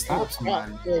there who can stop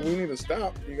somebody. Yeah, we need to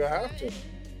stop. You're gonna have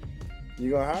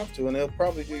to. And they'll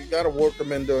probably, you gotta work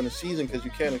them in during the season because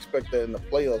you can't expect that in the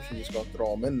playoffs. You're just gonna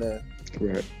throw them in there.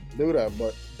 Right. Do that,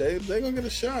 but they're gonna get a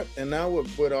shot. And now with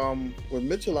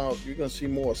Mitchell out, you're gonna see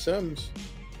more Sims.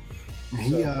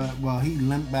 He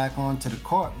limped back onto the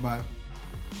court, but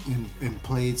and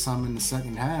played some in the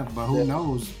second half. But who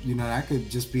knows? That could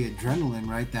just be adrenaline,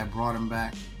 right? That brought him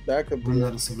back. That could be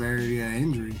another severity of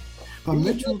injury. But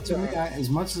Mitchell, to me, as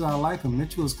much as I like him,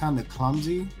 Mitchell is kind of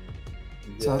clumsy.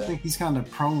 Yeah. So I think he's kind of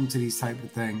prone to these type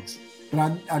of things.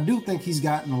 But I do think he's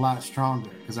gotten a lot stronger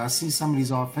because I see some of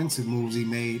these offensive moves he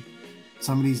made,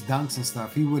 some of these dunks and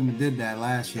stuff. He wouldn't have did that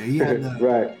last year. He had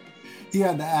the He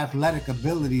had the athletic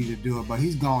ability to do it, but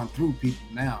he's going through people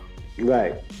now.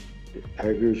 Right. I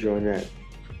agree with you on that.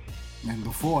 And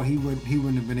before he wouldn't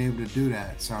have been able to do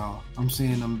that. So I'm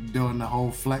seeing him doing the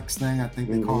whole flex thing. I think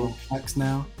they call it flex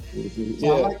now.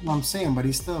 So I like what I'm saying, but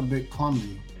he's still a bit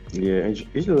clumsy. Yeah,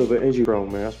 he's a little bit injury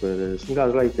prone, man. That's what it is. Some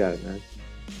guys like that, man.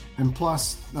 And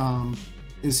plus,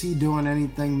 is he doing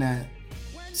anything that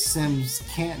Sims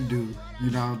can't do?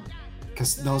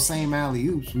 Because those same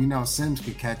alley-oops, we know Sims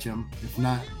could catch them, if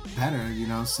not better.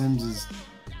 Sims is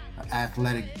an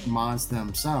athletic monster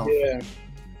himself. Yeah.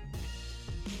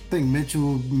 I think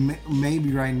Mitchell,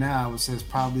 maybe right now, I would say is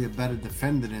probably a better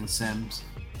defender than Sims.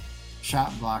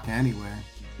 Shot blocker anyway.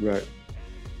 Right.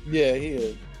 Yeah, he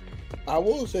is. I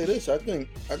will say this. I think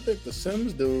the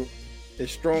Sims dude is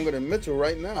stronger than Mitchell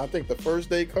right now. I think the first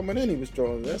day coming in, he was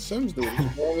stronger. That Sims dude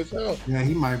is strong as hell. Yeah,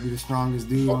 he might be the strongest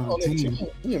dude on the team.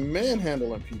 He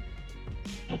manhandling people.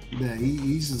 Yeah,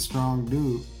 he's a strong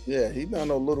dude. Yeah, he's not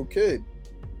no little kid.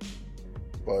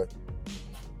 But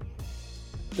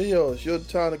Theo, it's your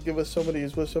time to give us some of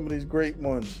these great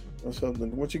ones or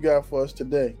something. What you got for us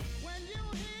today?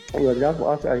 I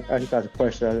just got a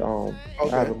question. Okay.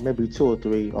 I have maybe two or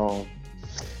three.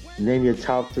 Name your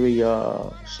top three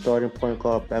starting point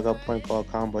guard, backup point guard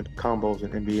combos in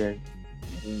NBA.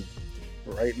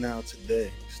 Mm-hmm. Right now,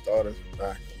 today, starters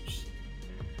and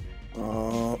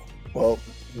backups. Well,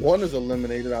 one is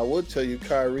eliminated. I would tell you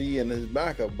Kyrie and his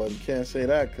backup, but you can't say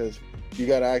that because you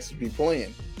got to actually be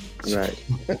playing. Right.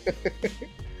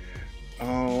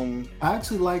 I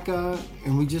actually like,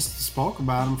 and we just spoke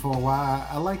about him for a while.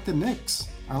 I like the Knicks.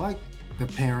 I like the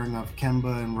pairing of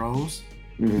Kemba and Rose.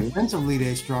 Mm-hmm. Defensively,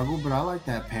 they struggle, but I like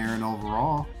that pairing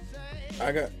overall.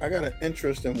 I got an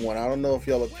interest in one. I don't know if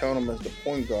y'all will count him as the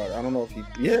point guard. I don't know if you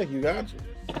got you.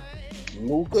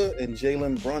 Luka and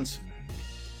Jalen Brunson.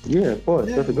 Yeah, of course.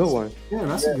 That's a good one. Yeah,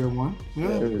 that's a good one.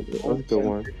 Yeah. That's a good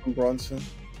one. Brunson.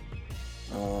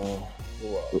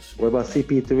 Who else? What about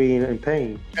CP3 and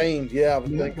Payne? Payne, yeah.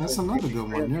 That's another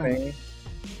good one, yeah.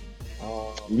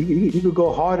 You could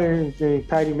go harder than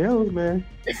Patty Mills, man.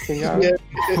 Yeah.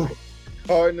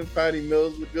 Harden and Patty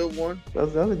Mills is a good one.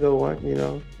 That's a good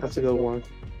one, That's a good one.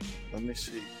 Let me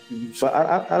see. But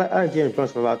I like Jalen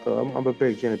Brunson a lot, though. I'm a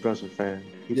big Jalen Brunson fan.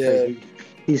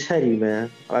 He's heady,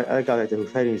 man. I like a guy like that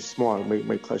who's heady and smart,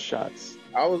 make clutch shots.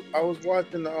 I was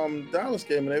watching the Dallas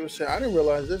game, and they were saying, I didn't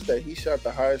realize that he shot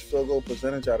the highest field goal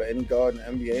percentage out of any guard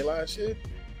in the NBA last year.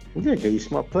 Yeah, he's a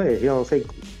smart player. He don't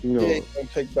take, he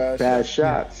don't take bad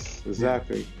shots.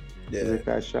 Exactly. Yeah. Take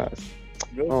bad shots.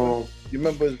 You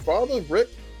remember his father, Rick?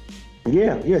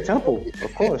 Yeah, Temple,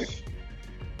 of course.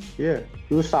 Yeah,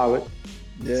 he was solid.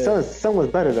 Yeah. Son was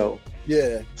better though.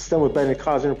 Yeah. Son was better than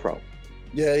college and pro.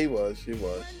 Yeah, he was. He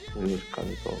was college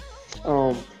and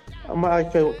pro. I'm gonna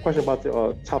ask you a question about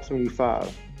the top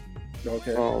 75.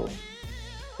 Okay.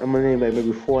 I'm gonna name like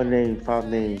maybe 5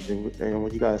 names, and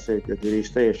what you guys say, do they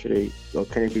stay or should they, or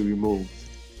can it be removed?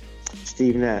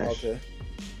 Steve Nash. Okay.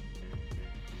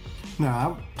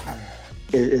 No,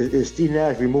 is Steve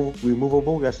Nash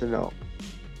removable? Yes or no?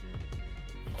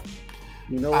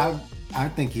 You know, I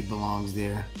think he belongs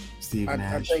there. Steve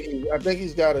Nash. I think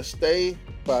he's got to stay,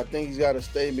 but I think he's got to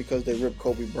stay because they ripped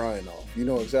Kobe Bryant off. You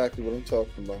know exactly what I'm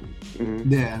talking about.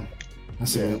 Mm-hmm. Yeah,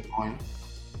 that's a good point.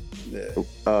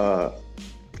 Yeah.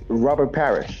 Robert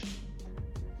Parrish.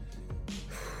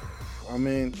 I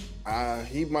mean,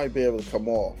 he might be able to come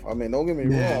off. I mean, don't get me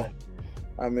wrong.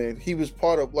 I mean, he was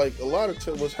part of, like, a lot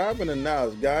of what's happening now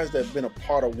is guys that have been a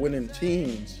part of winning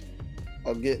teams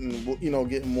are getting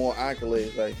more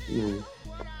accolades. Like,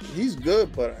 he's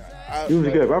good, but he was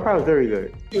good. Robert Parrish was very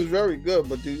good. He was very good,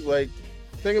 but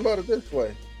think about it this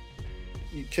way: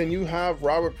 can you have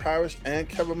Robert Parrish and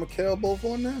Kevin McHale both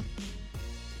on there?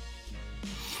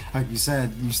 Like you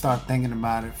said, you start thinking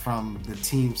about it from the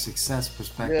team success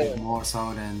perspective more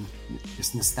so than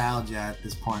it's nostalgia at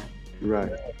this point.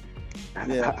 Right.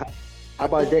 Yeah. How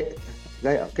about that?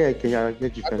 Okay, can y'all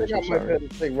get you finished? I think I might have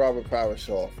to take Robert Parrish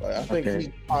off. I think he's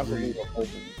possibly the open.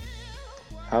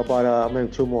 How about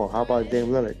maybe 2 more? How about Dame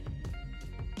Lillard?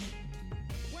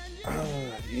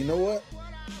 You know what?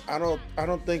 I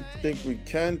don't think we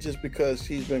can, just because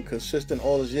he's been consistent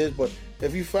all his years. But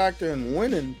if you factor in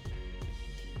winning,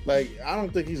 like, I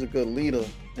don't think he's a good leader,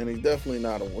 and he's definitely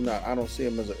not. I don't see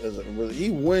him as a really. He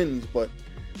wins, but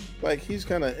like, he's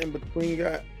kind of in between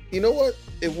guy. You know what?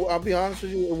 I'll be honest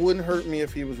with you, it wouldn't hurt me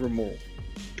if he was removed.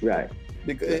 Right.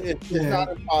 Because it's not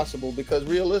impossible. Because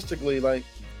realistically, like,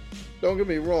 don't get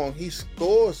me wrong, he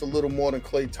scores a little more than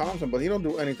Klay Thompson, but he don't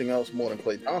do anything else more than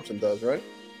Klay Thompson does, right?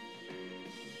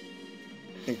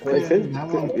 And Klay,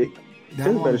 that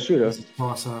one better shooter.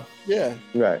 Toss up. Yeah.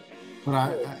 Right. But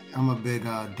I'm a big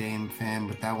Dame fan,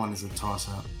 but that one is a toss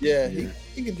up. Yeah,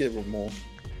 he could get removed.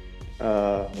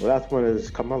 Last one is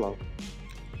Carmelo.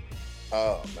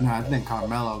 Oh, man. No, I think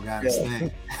Carmelo got to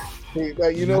stay.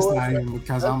 Like, you know, that's not even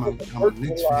because I'm a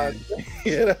Knicks fan.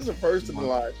 Yeah, that's a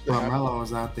personalized thing. Carmelo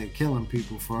was out there killing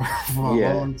people for a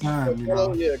long time.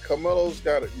 Carmelo's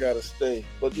got to stay.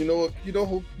 But you know what? You know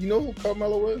who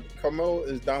Carmelo is? Carmelo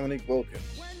is Dominique Wilkins.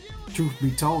 Truth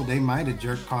be told, they might have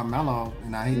jerked Carmelo,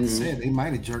 and I hate to say it, they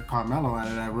might have jerked Carmelo out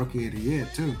of that Rookie of the Year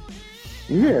too.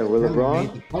 Yeah, with LeBron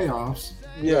made the playoffs.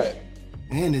 Yeah,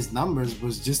 and his numbers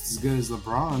was just as good as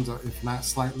LeBron's, if not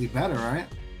slightly better, right?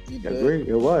 I agree,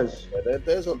 it was.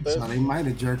 Yeah, so they might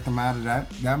have jerked him out of that.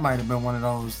 That might have been one of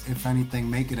those, if anything,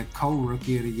 make it a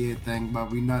co-Rookie of the Year thing,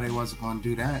 but we know they wasn't going to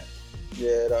do that.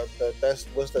 Yeah, that's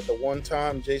what's that, the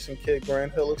one-time Jason Kidd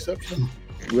Grant Hill exception?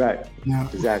 Right. Yeah.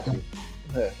 Exactly.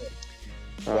 Yeah.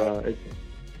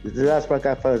 The last part I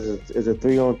got for us is a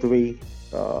 3-on-3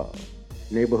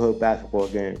 neighborhood basketball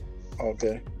game.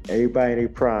 Okay. Everybody in their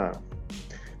prime.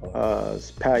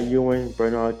 It's Pat Ewing,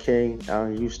 Bernard King,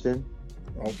 Allen Houston.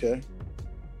 Okay.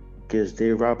 Against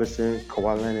Dave Robinson,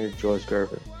 Kawhi Leonard, George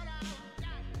Gervin.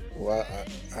 Well,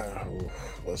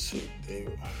 let's see,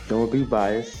 Dave. Don't be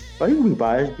biased. Well, you can be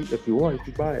biased if you want.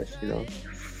 Be biased. You know,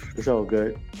 it's all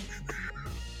good.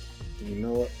 You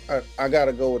know what? I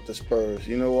gotta go with the Spurs.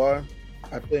 You know why?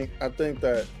 I think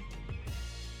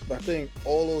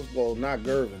all those, well, not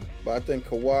Gervin, but I think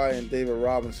Kawhi and David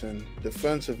Robinson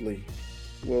defensively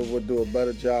will do a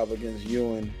better job against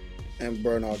Ewing and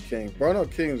Bernard King. Bernard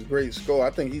King is a great scorer.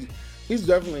 I think he's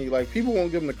definitely, like, people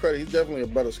won't give him the credit. He's definitely a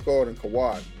better scorer than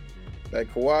Kawhi.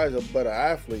 Like, Kawhi is a better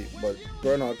athlete, but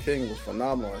Bernard King was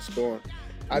phenomenal at scoring.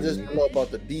 I just don't know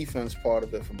about the defense part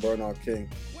of it for Bernard King.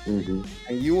 Mm-hmm.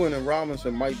 And Ewing and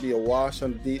Robinson might be a wash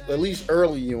on at least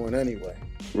early Ewing anyway.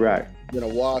 Right. Been a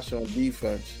wash on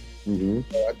defense. Mm-hmm.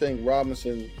 So I think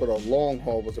Robinson, for the long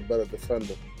haul, was a better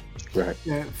defender. Right.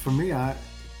 Yeah, for me,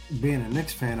 being a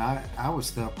Knicks fan, I would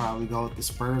still probably go with the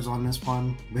Spurs on this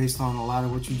one, based on a lot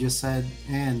of what you just said,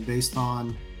 and based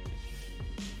on,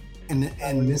 and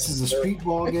this is a street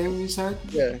ball game, you said?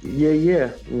 Yeah.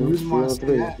 The reason why I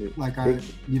say that, like,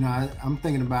 I'm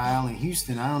thinking about Allen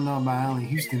Houston. I don't know about Allen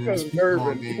Houston in the street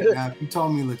ball game. Now, if you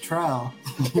told me Latrell,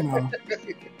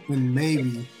 then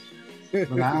maybe.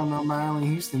 But I don't know about Allen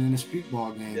Houston in the street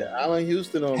ball game. Yeah, Allen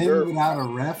Houston on him without a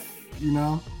ref, I don't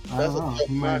know. That's a tough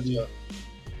matchup.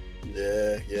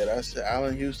 Yeah, that's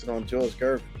Allen Houston on George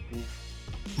Gervin.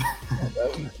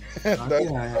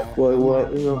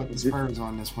 Well, you know, the Spurs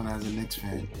on this one as a Knicks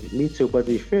fan. Me too, but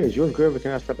the fans, George Gervin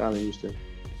cannot stop Allen Houston.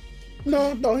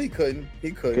 No, he couldn't.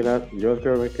 George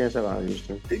Gervin can't stop Allen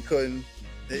Houston. He couldn't.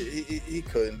 He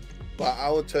couldn't. But I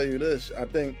will tell you this: I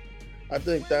think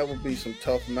that would be some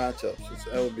tough matchups.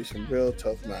 That would be some real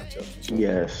tough matchups.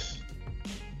 Yes.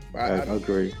 I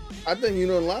agree. I think,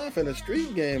 live in a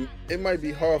street game, it might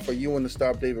be hard for Ewing to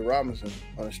stop David Robinson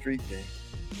on a street game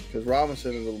because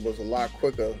Robinson was a lot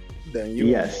quicker than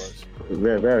Ewing was.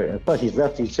 Very, very. Plus, he's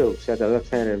lefty too. So he has that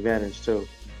left-handed advantage too.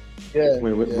 Yeah.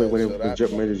 When the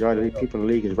majority of people in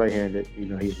the league is right-handed,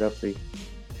 he's lefty.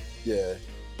 Yeah,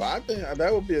 but I think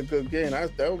that would be a good game.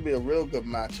 That would be a real good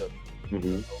matchup.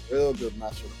 Mm-hmm. A real good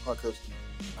matchup because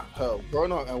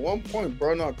Bernard, at one point,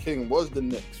 Bernard King was the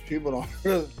Knicks. People don't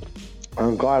really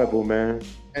unguardable, man.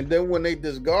 And then when they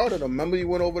discarded him, remember you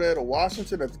went over there to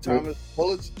Washington at the time of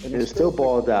Bullets? And it still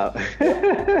balled out.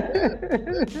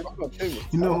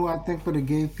 You know who I think would have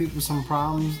gave people some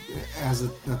problems as a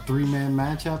three-man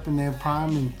matchup in their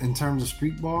prime in terms of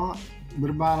street ball? What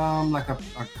about like a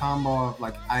combo of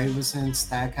like Iverson,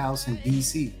 Stackhouse, and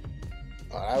DC?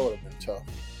 Oh, that would have been tough.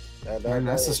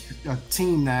 That's a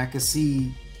team that I could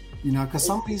see, because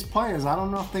some of these players, I don't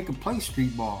know if they could play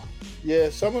street ball. Yeah,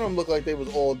 some of them look like they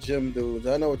was all gym dudes.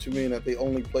 I know what you mean, that they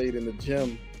only played in the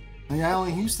gym. Like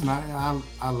Allen Houston,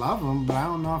 I love him, but I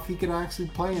don't know if he could actually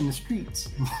play in the streets.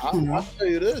 I'll tell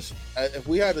you this. If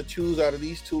we had to choose out of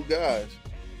these two guys,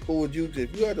 who would you choose?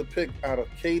 If you had to pick out of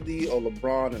KD or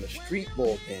LeBron in a street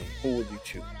ball game, who would you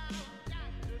choose?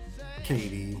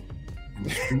 KD in the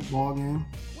street ball game?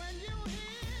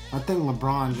 I think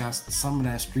LeBron got some of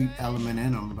that street element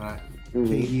in him, but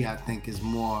KD, I think, is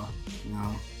more,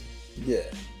 yeah,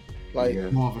 like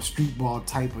more of a street ball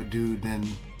type of dude than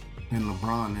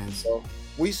LeBron is. So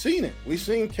we seen it. We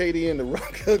seen KD in the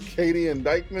Rocket, KD and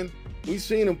Dykeman. We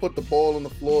seen him put the ball on the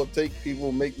floor, take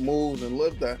people, make moves, and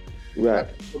live that. Right.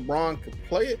 LeBron could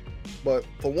play it, but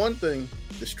for one thing,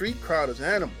 the street crowd is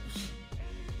animals.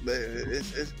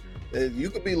 You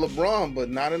could be LeBron, but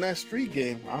not in that street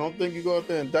game. I don't think you go out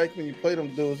there and Dykeman, you play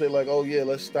them dudes, they're like, oh yeah,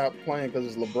 let's stop playing because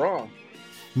it's LeBron.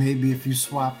 Maybe if you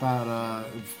swap out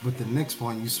with the Knicks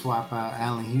one, you swap out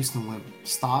Allen Houston with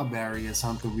Starberry or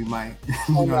something, we might.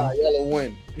 Y'all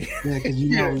win. Yeah, because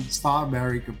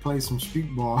Starberry could play some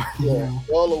street ball. Yeah,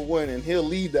 y'all will win, and he'll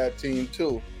lead that team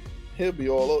too. He'll be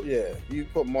all over. Yeah, you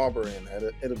put Marbury in that,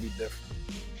 it'll be different.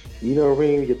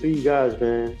 Reem, your three guys,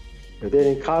 man. If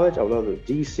they're in college, I would love the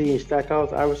DC and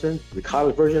Stackhouse, Iverson. The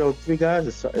college version of the three guys,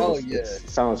 it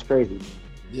sounds crazy.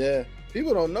 Yeah.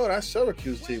 People don't know that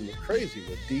Syracuse team was crazy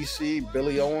with DC,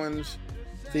 Billy Owens,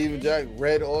 Steven Jack,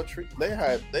 Red Autry. They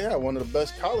had one of the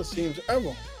best college teams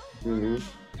ever.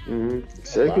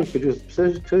 Syracuse produced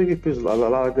a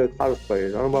lot of good college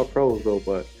players. I don't know about pros though,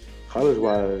 but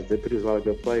college-wise, they produce a lot of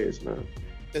good players, man.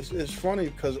 It's funny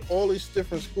because all these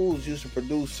different schools used to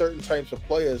produce certain types of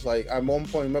players. Like at one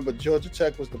point, remember Georgia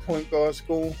Tech was the point guard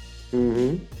school.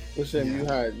 Listen,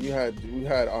 you had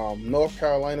North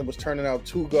Carolina was turning out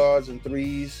 2 guards and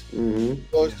 3s.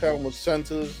 Georgetown was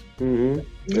centers.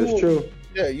 That's true.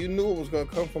 Yeah, you knew it was going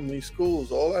to come from these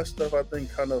schools. All that stuff, I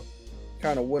think, kind of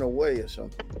went away or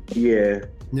something. Yeah.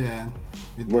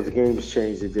 Once the game was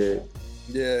changed, it did.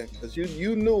 Yeah, because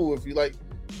you knew if you like.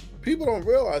 People don't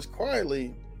realize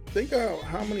quietly. Think of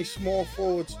how many small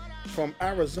forwards from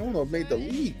Arizona made the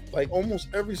league, like almost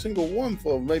every single one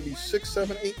for maybe 6,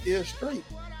 7, 8 years straight.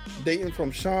 Dating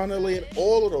from Sean Elliott,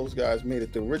 all of those guys made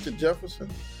it through. Richard Jefferson,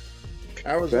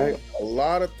 Arizona, a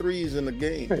lot of threes in the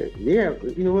game. Right. Yeah,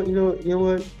 you know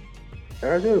what?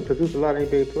 Arizona produced a lot of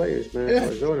NBA players, man. Yeah.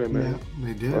 Arizona, man.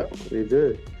 Yeah, they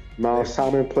did. Miles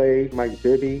Simon played. Mike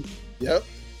Bibby. Yep.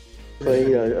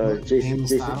 Played Jason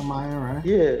Stoudemire, right?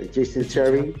 Yeah, Jason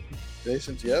Cherry.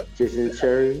 Jason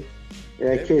Cherry. And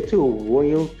that kid too,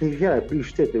 Williams. He had a brief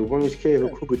stint. The Williams kid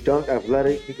who could dunk,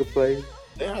 athletic, he could play.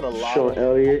 They had a lot. Sean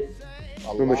Elliott.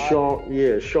 Remember Sean?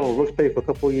 Yeah, Sean Rooks played for a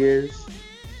couple of years.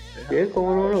 Yeah,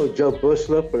 going on. Joe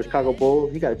Bushler for the Chicago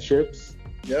Bulls. He got chips.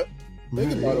 Yep.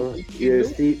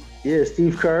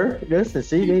 Steve Kerr. Listen,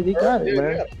 see, they got it,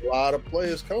 man. A lot of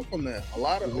players come from there. A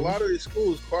lot of these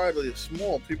schools quietly are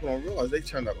small. People don't realize they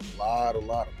turned out a lot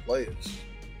of players.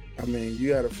 I mean, you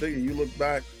got to figure. You look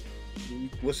back.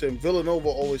 What's in Villanova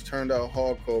always turned out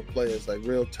hardcore players, like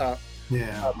real top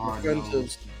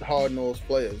defensive, hard-nosed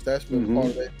players. That's been part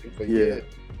of it for years.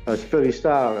 That's Philly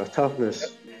style. That's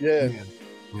toughness. Yeah.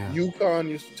 UConn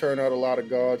used to turn out a lot of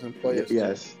guards and players.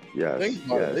 Yes. Think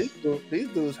about it. These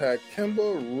dudes had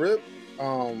Kimber, Rip,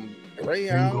 Ray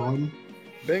Allen.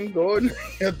 Ben Gordon,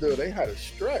 yeah, dude, they had a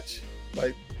stretch.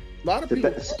 Like a lot of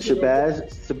people.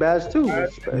 Shabazz too. Yeah,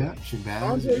 Shabazz.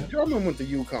 Andre Drummond went to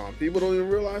UConn. People don't even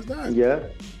realize that. Yeah.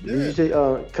 Did you say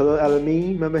Khalil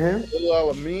Alameen? Remember him?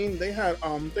 Khalil Alameen. They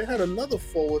had another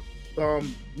forward.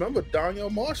 Remember Daniel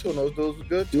Marshall? Those were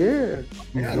good too.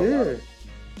 Yeah.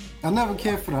 I never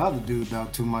cared for the other dude though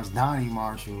too much. Donnie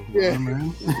Marshall. Yeah. Remember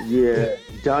him? Yeah.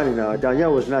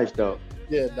 Danielle was nice though.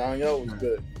 Yeah, Danielle was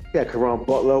good. Yeah, Karan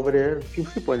Butler over there.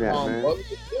 People on that, man. Butler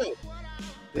was good.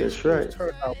 That's right.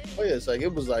 Turned out players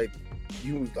it was like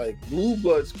blue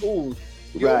blood schools.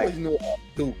 You right. always knew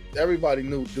Duke. Everybody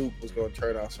knew Duke was going to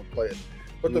turn out some players.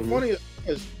 But the funniest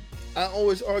thing is, I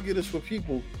always argue this with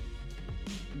people.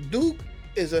 Duke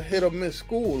is a hit or miss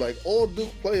school. Like all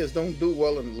Duke players don't do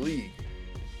well in the league.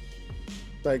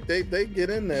 Like they get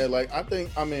in there. Like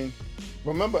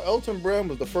remember Elton Brand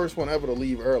was the first one ever to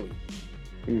leave early.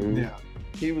 Mm-hmm. Yeah.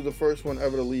 He was the first one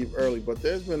ever to leave early, but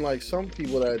there's been like some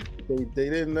people that they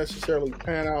didn't necessarily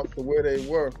pan out to where they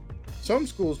were. Some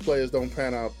schools players don't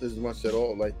pan out as much at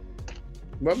all. Like,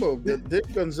 remember,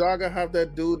 did Gonzaga have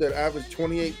that dude that averaged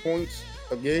 28 points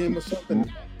a game or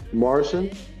something?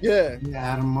 Morrison? Yeah,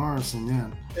 Adam Morrison,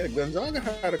 yeah. Yeah, Gonzaga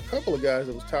had a couple of guys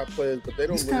that was top players, but they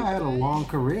don't. This guy had a long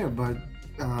career, but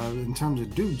in terms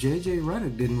of Duke, J.J.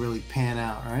 Redick didn't really pan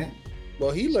out, right?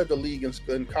 Well, he led the league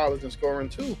in college in scoring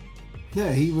too.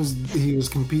 Yeah, he was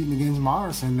competing against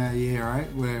Morrison that year,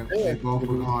 right? Where they both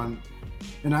were on.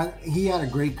 And he had a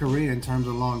great career in terms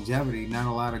of longevity. Not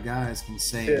a lot of guys can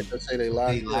say, they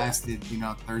lasted,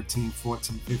 13,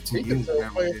 14, 15 years. He can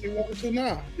play if he wanted to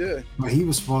now, yeah. But he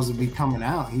was supposed to be coming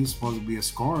out. He was supposed to be a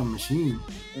scoring machine.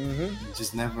 Mm-hmm. It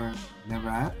just never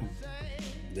happened.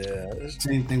 Yeah.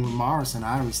 Same thing with Morrison.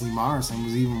 Obviously, Morrison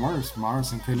was even worse.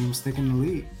 Morrison couldn't even stick in the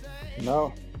league.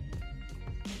 No.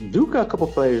 Duke got a couple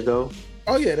players though.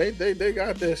 Oh yeah, they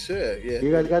got their shit. Yeah,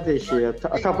 you guys got their shit.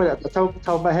 I talk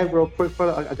about my head real quick,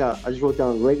 fella. I just wrote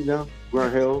down Leitner,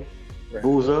 Grant Hill,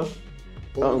 Boozer,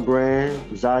 Elton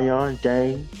Brand, Zion,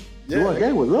 Dang. Yeah,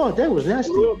 Dang was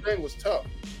nasty. Dang was tough.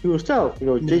 He was tough. Jay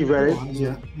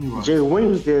Redick. Jay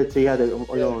Williams did. He had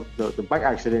the bike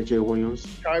accident. Jay Williams.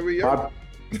 Kyrie Irving.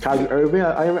 Kyrie Irving.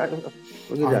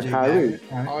 Kyrie.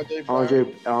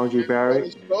 R.J.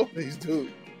 Barrett. Both these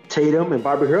dudes. Tatum and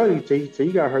Bobby Hurley.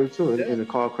 He got hurt too in the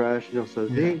car crash. So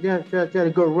they had a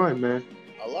good run, man.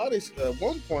 A lot of these, at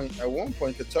one point,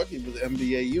 Kentucky was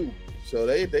NBAU, so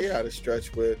they had a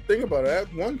stretch where. Think about it.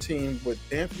 That one team with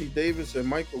Anthony Davis and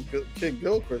Michael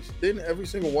Kidd-Gilchrist. Didn't every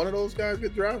single one of those guys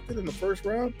get drafted in the first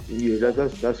round? Yeah,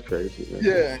 that's crazy, man.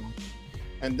 Yeah.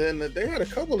 And then they had a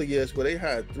couple of years where they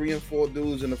had 3 and 4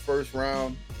 dudes in the first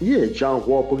round. Yeah, John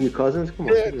Wall, Boogie Cousins. Come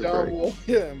on. Yeah, John Wall.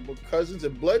 Yeah, and Cousins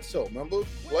and Bledsoe. Remember?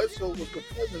 Bledsoe was with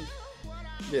Cousins.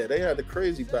 Yeah, they had the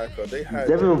crazy backup. They had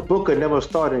Devin Booker never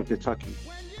started in Kentucky.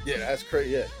 Yeah, that's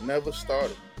crazy. Yeah, never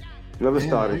started. But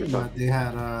they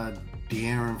had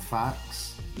De'Aaron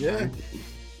Fox. Yeah.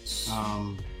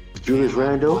 Right? Julius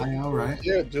Randle. Right?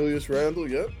 Yeah, Julius Randle.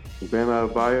 Yep. Bam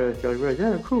Adebayo. They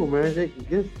had a crew, man. They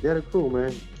had a crew,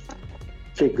 man.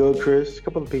 Kidd-Gilchrist, a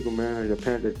couple of people, man.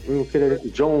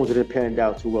 The Jones that panned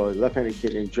out too well. Left-handed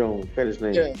kid named Jones. Got his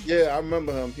name. Yeah, I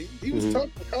remember him. He was tough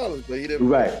in college, but he didn't.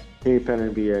 Right. He didn't pan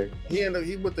in the NBA.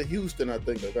 He went to Houston, I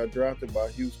think. I got drafted by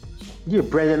Houston. Yeah,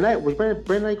 Brandon Knight. Was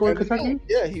Brandon Knight going to Kentucky?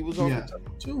 Yeah, he was on Kentucky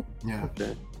too. Yeah.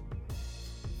 Okay.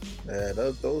 Yeah,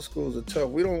 those schools are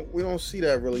tough. We don't see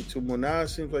that really too much. Now it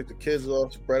seems like the kids are all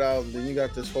spread out, and then you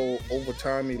got this whole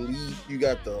overtime elite. You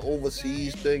got the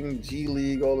overseas thing, G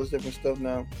League, all this different stuff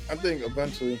now. I think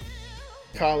eventually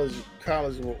college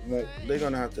they're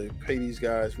gonna have to pay these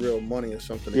guys real money or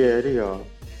something. Yeah, they are.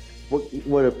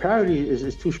 Well, the parity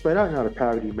is too spread out now. The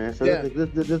parity, man. So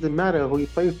it doesn't matter who you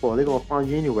play for. They're gonna find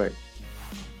you anyway.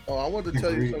 Oh, I want to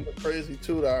tell you something crazy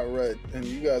too that I read, and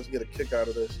you guys get a kick out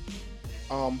of this.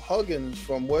 Huggins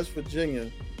from West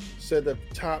Virginia said that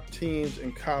the top teams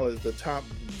in college, the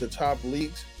top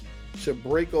leagues, should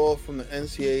break off from the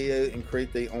NCAA and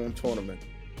create their own tournament.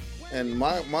 And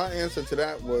my answer to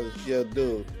that was, yeah,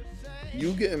 dude,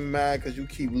 you getting mad because you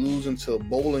keep losing to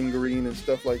Bowling Green and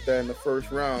stuff like that in the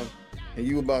first round, and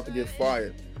you about to get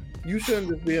fired. You shouldn't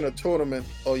just be in a tournament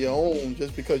of your own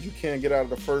just because you can't get out of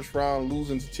the first round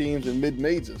losing to teams in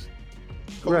mid-majors.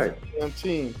 Right.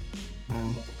 Team.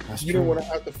 You don't want to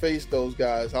have to face those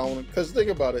guys. Because think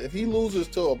about it. If he loses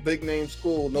to a big name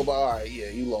school, nobody, all right, yeah,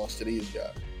 you lost to these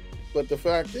guys. But the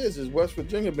fact is West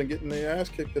Virginia been getting their ass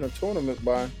kicked in a tournament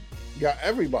by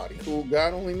everybody who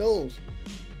God only knows.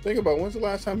 Think about when's the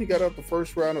last time he got out the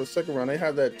first round or the second round? They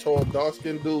had that tall,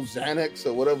 dark-skinned dude, Xanax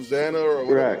or whatever, Xana or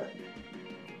whatever. Right.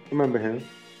 Remember him.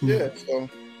 Yeah, so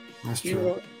that's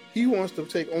true. he wants to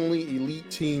take only elite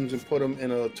teams and put them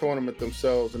in a tournament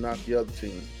themselves and not the other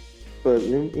team. But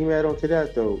you add on to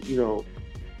that though, you know,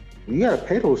 you gotta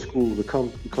pay those schools to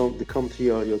come to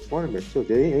your tournament too.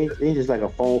 They ain't just like a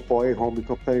phone call, hey homie,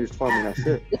 come play this tournament. That's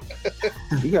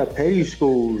it. You gotta pay these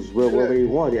schools whatever they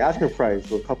want. The asking price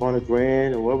for a couple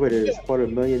 $100,000 or whatever it is,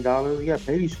 $250,000. You gotta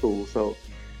pay these schools. So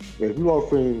if you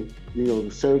offering, you know,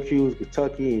 Syracuse,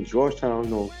 Kentucky, and Georgetown, you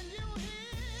know,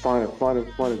 find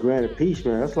a grand a piece,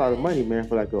 man. That's a lot of money, man,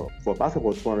 for a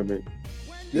basketball tournament.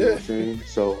 You know what I'm saying?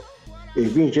 So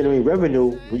if you generate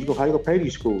revenue, how you gonna pay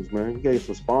these schools, man? You gotta get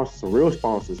some sponsors, some real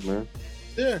sponsors, man.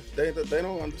 Yeah, they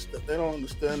don't understand. They don't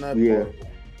understand that. Yeah.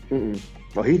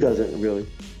 Well, he doesn't really.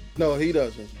 No, he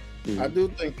doesn't. I do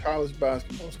think college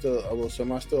basketball still.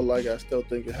 I still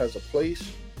think it has a place.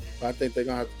 But I think they're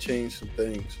gonna have to change some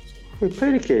things.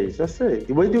 Play the kids. That's it.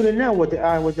 We're doing it now with the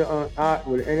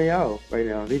NAL right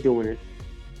now. They're doing it.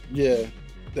 Yeah.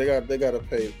 They gotta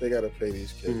pay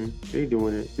these kids. They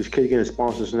doing it. This kid getting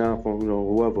sponsors now from, you know,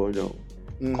 whoever, you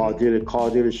know, car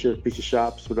dealerships, pizza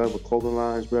shops, whatever, clothing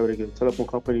lines, whatever. They get telephone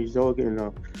companies. They're all getting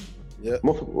all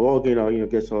getting you know,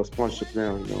 get sponsorship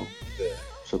now, you know. Yeah.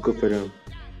 So good for them.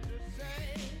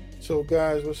 So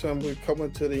guys, we're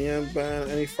coming to the end, man.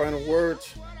 Any final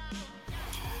words?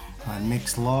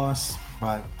 Knicks lost,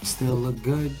 but still look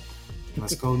good.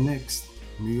 Let's go Knicks.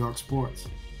 New York sports.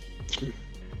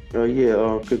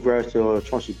 Congrats to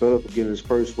Chauncey Billups for getting his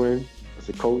first win as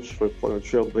a coach for Portland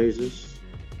Trail Blazers.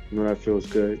 You know, that feels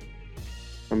good.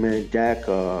 I mean, Dak,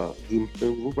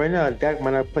 right now, Dak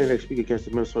might not play next week against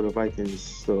the Minnesota Vikings.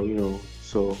 So, you know,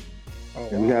 so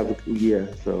if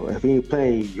he ain't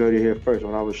playing, you heard it here first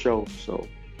on our show. So,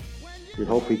 we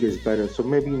hope he gets better. So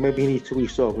maybe he needs 2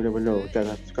 weeks off. We never know.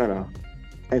 That's kind of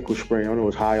ankle sprain. I don't know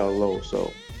if it's high or low.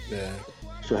 So, yeah.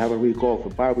 So having a week off for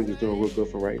bye week is doing real good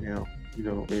for right now. You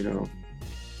know.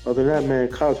 Other than that, man,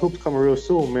 college hoops coming real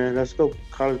soon, man. Let's go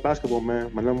college basketball,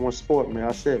 man. My number one sport, man.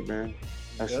 That's it, man.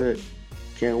 That's it.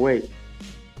 Can't wait.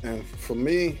 And for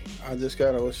me, I just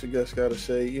gotta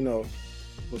say, you know,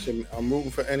 I'm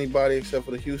rooting for anybody except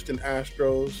for the Houston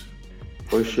Astros.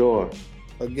 For sure.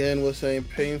 Again, we're saying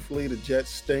painfully the Jets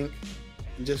stink.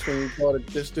 Just when you thought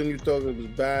it was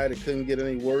bad, it couldn't get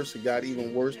any worse. It got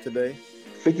even worse today.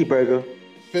 50 burger.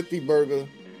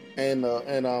 And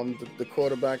the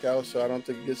quarterback out, so I don't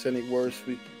think it gets any worse.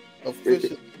 We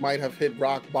officially might have hit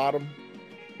rock bottom.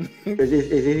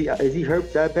 Is he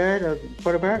hurt that bad,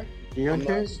 quarterback?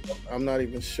 I'm not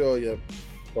even sure yet,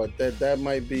 but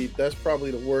that's probably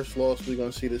the worst loss we're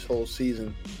gonna see this whole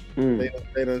season. They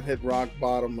done hit rock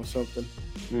bottom or something.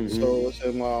 So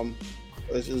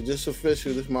this is just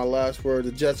official. This is my last word.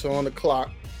 The Jets are on the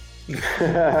clock.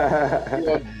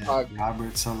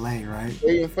 Robert Saleh, right?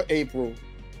 Waiting for April.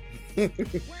 This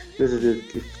is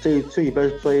take your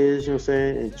best players, you know what I'm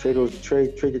saying, and trade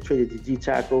the D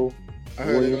tackle. I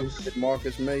heard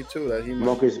Marcus May too.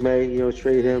 Marcus May, you know,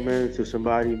 trade him, man, to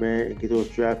somebody, man, and get those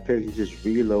draft picks and just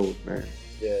reload, man.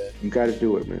 Yeah, you got to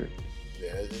do it, man.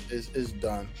 Yeah, it's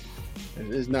done.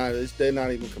 They're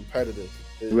not even competitive.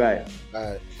 Right.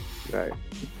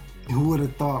 Who would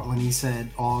have thought when he said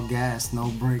all gas, no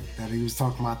brake, that he was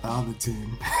talking about the other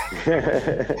team?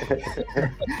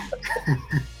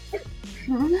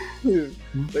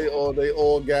 They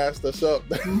all gassed us up.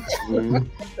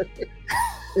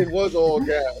 It was all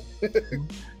gas.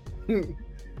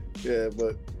 Yeah,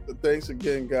 but thanks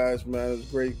again, guys, man. It was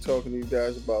great talking to you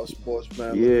guys about sports,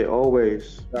 man. Yeah,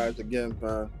 always. Guys, again,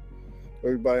 man.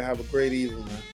 Everybody have a great evening, man.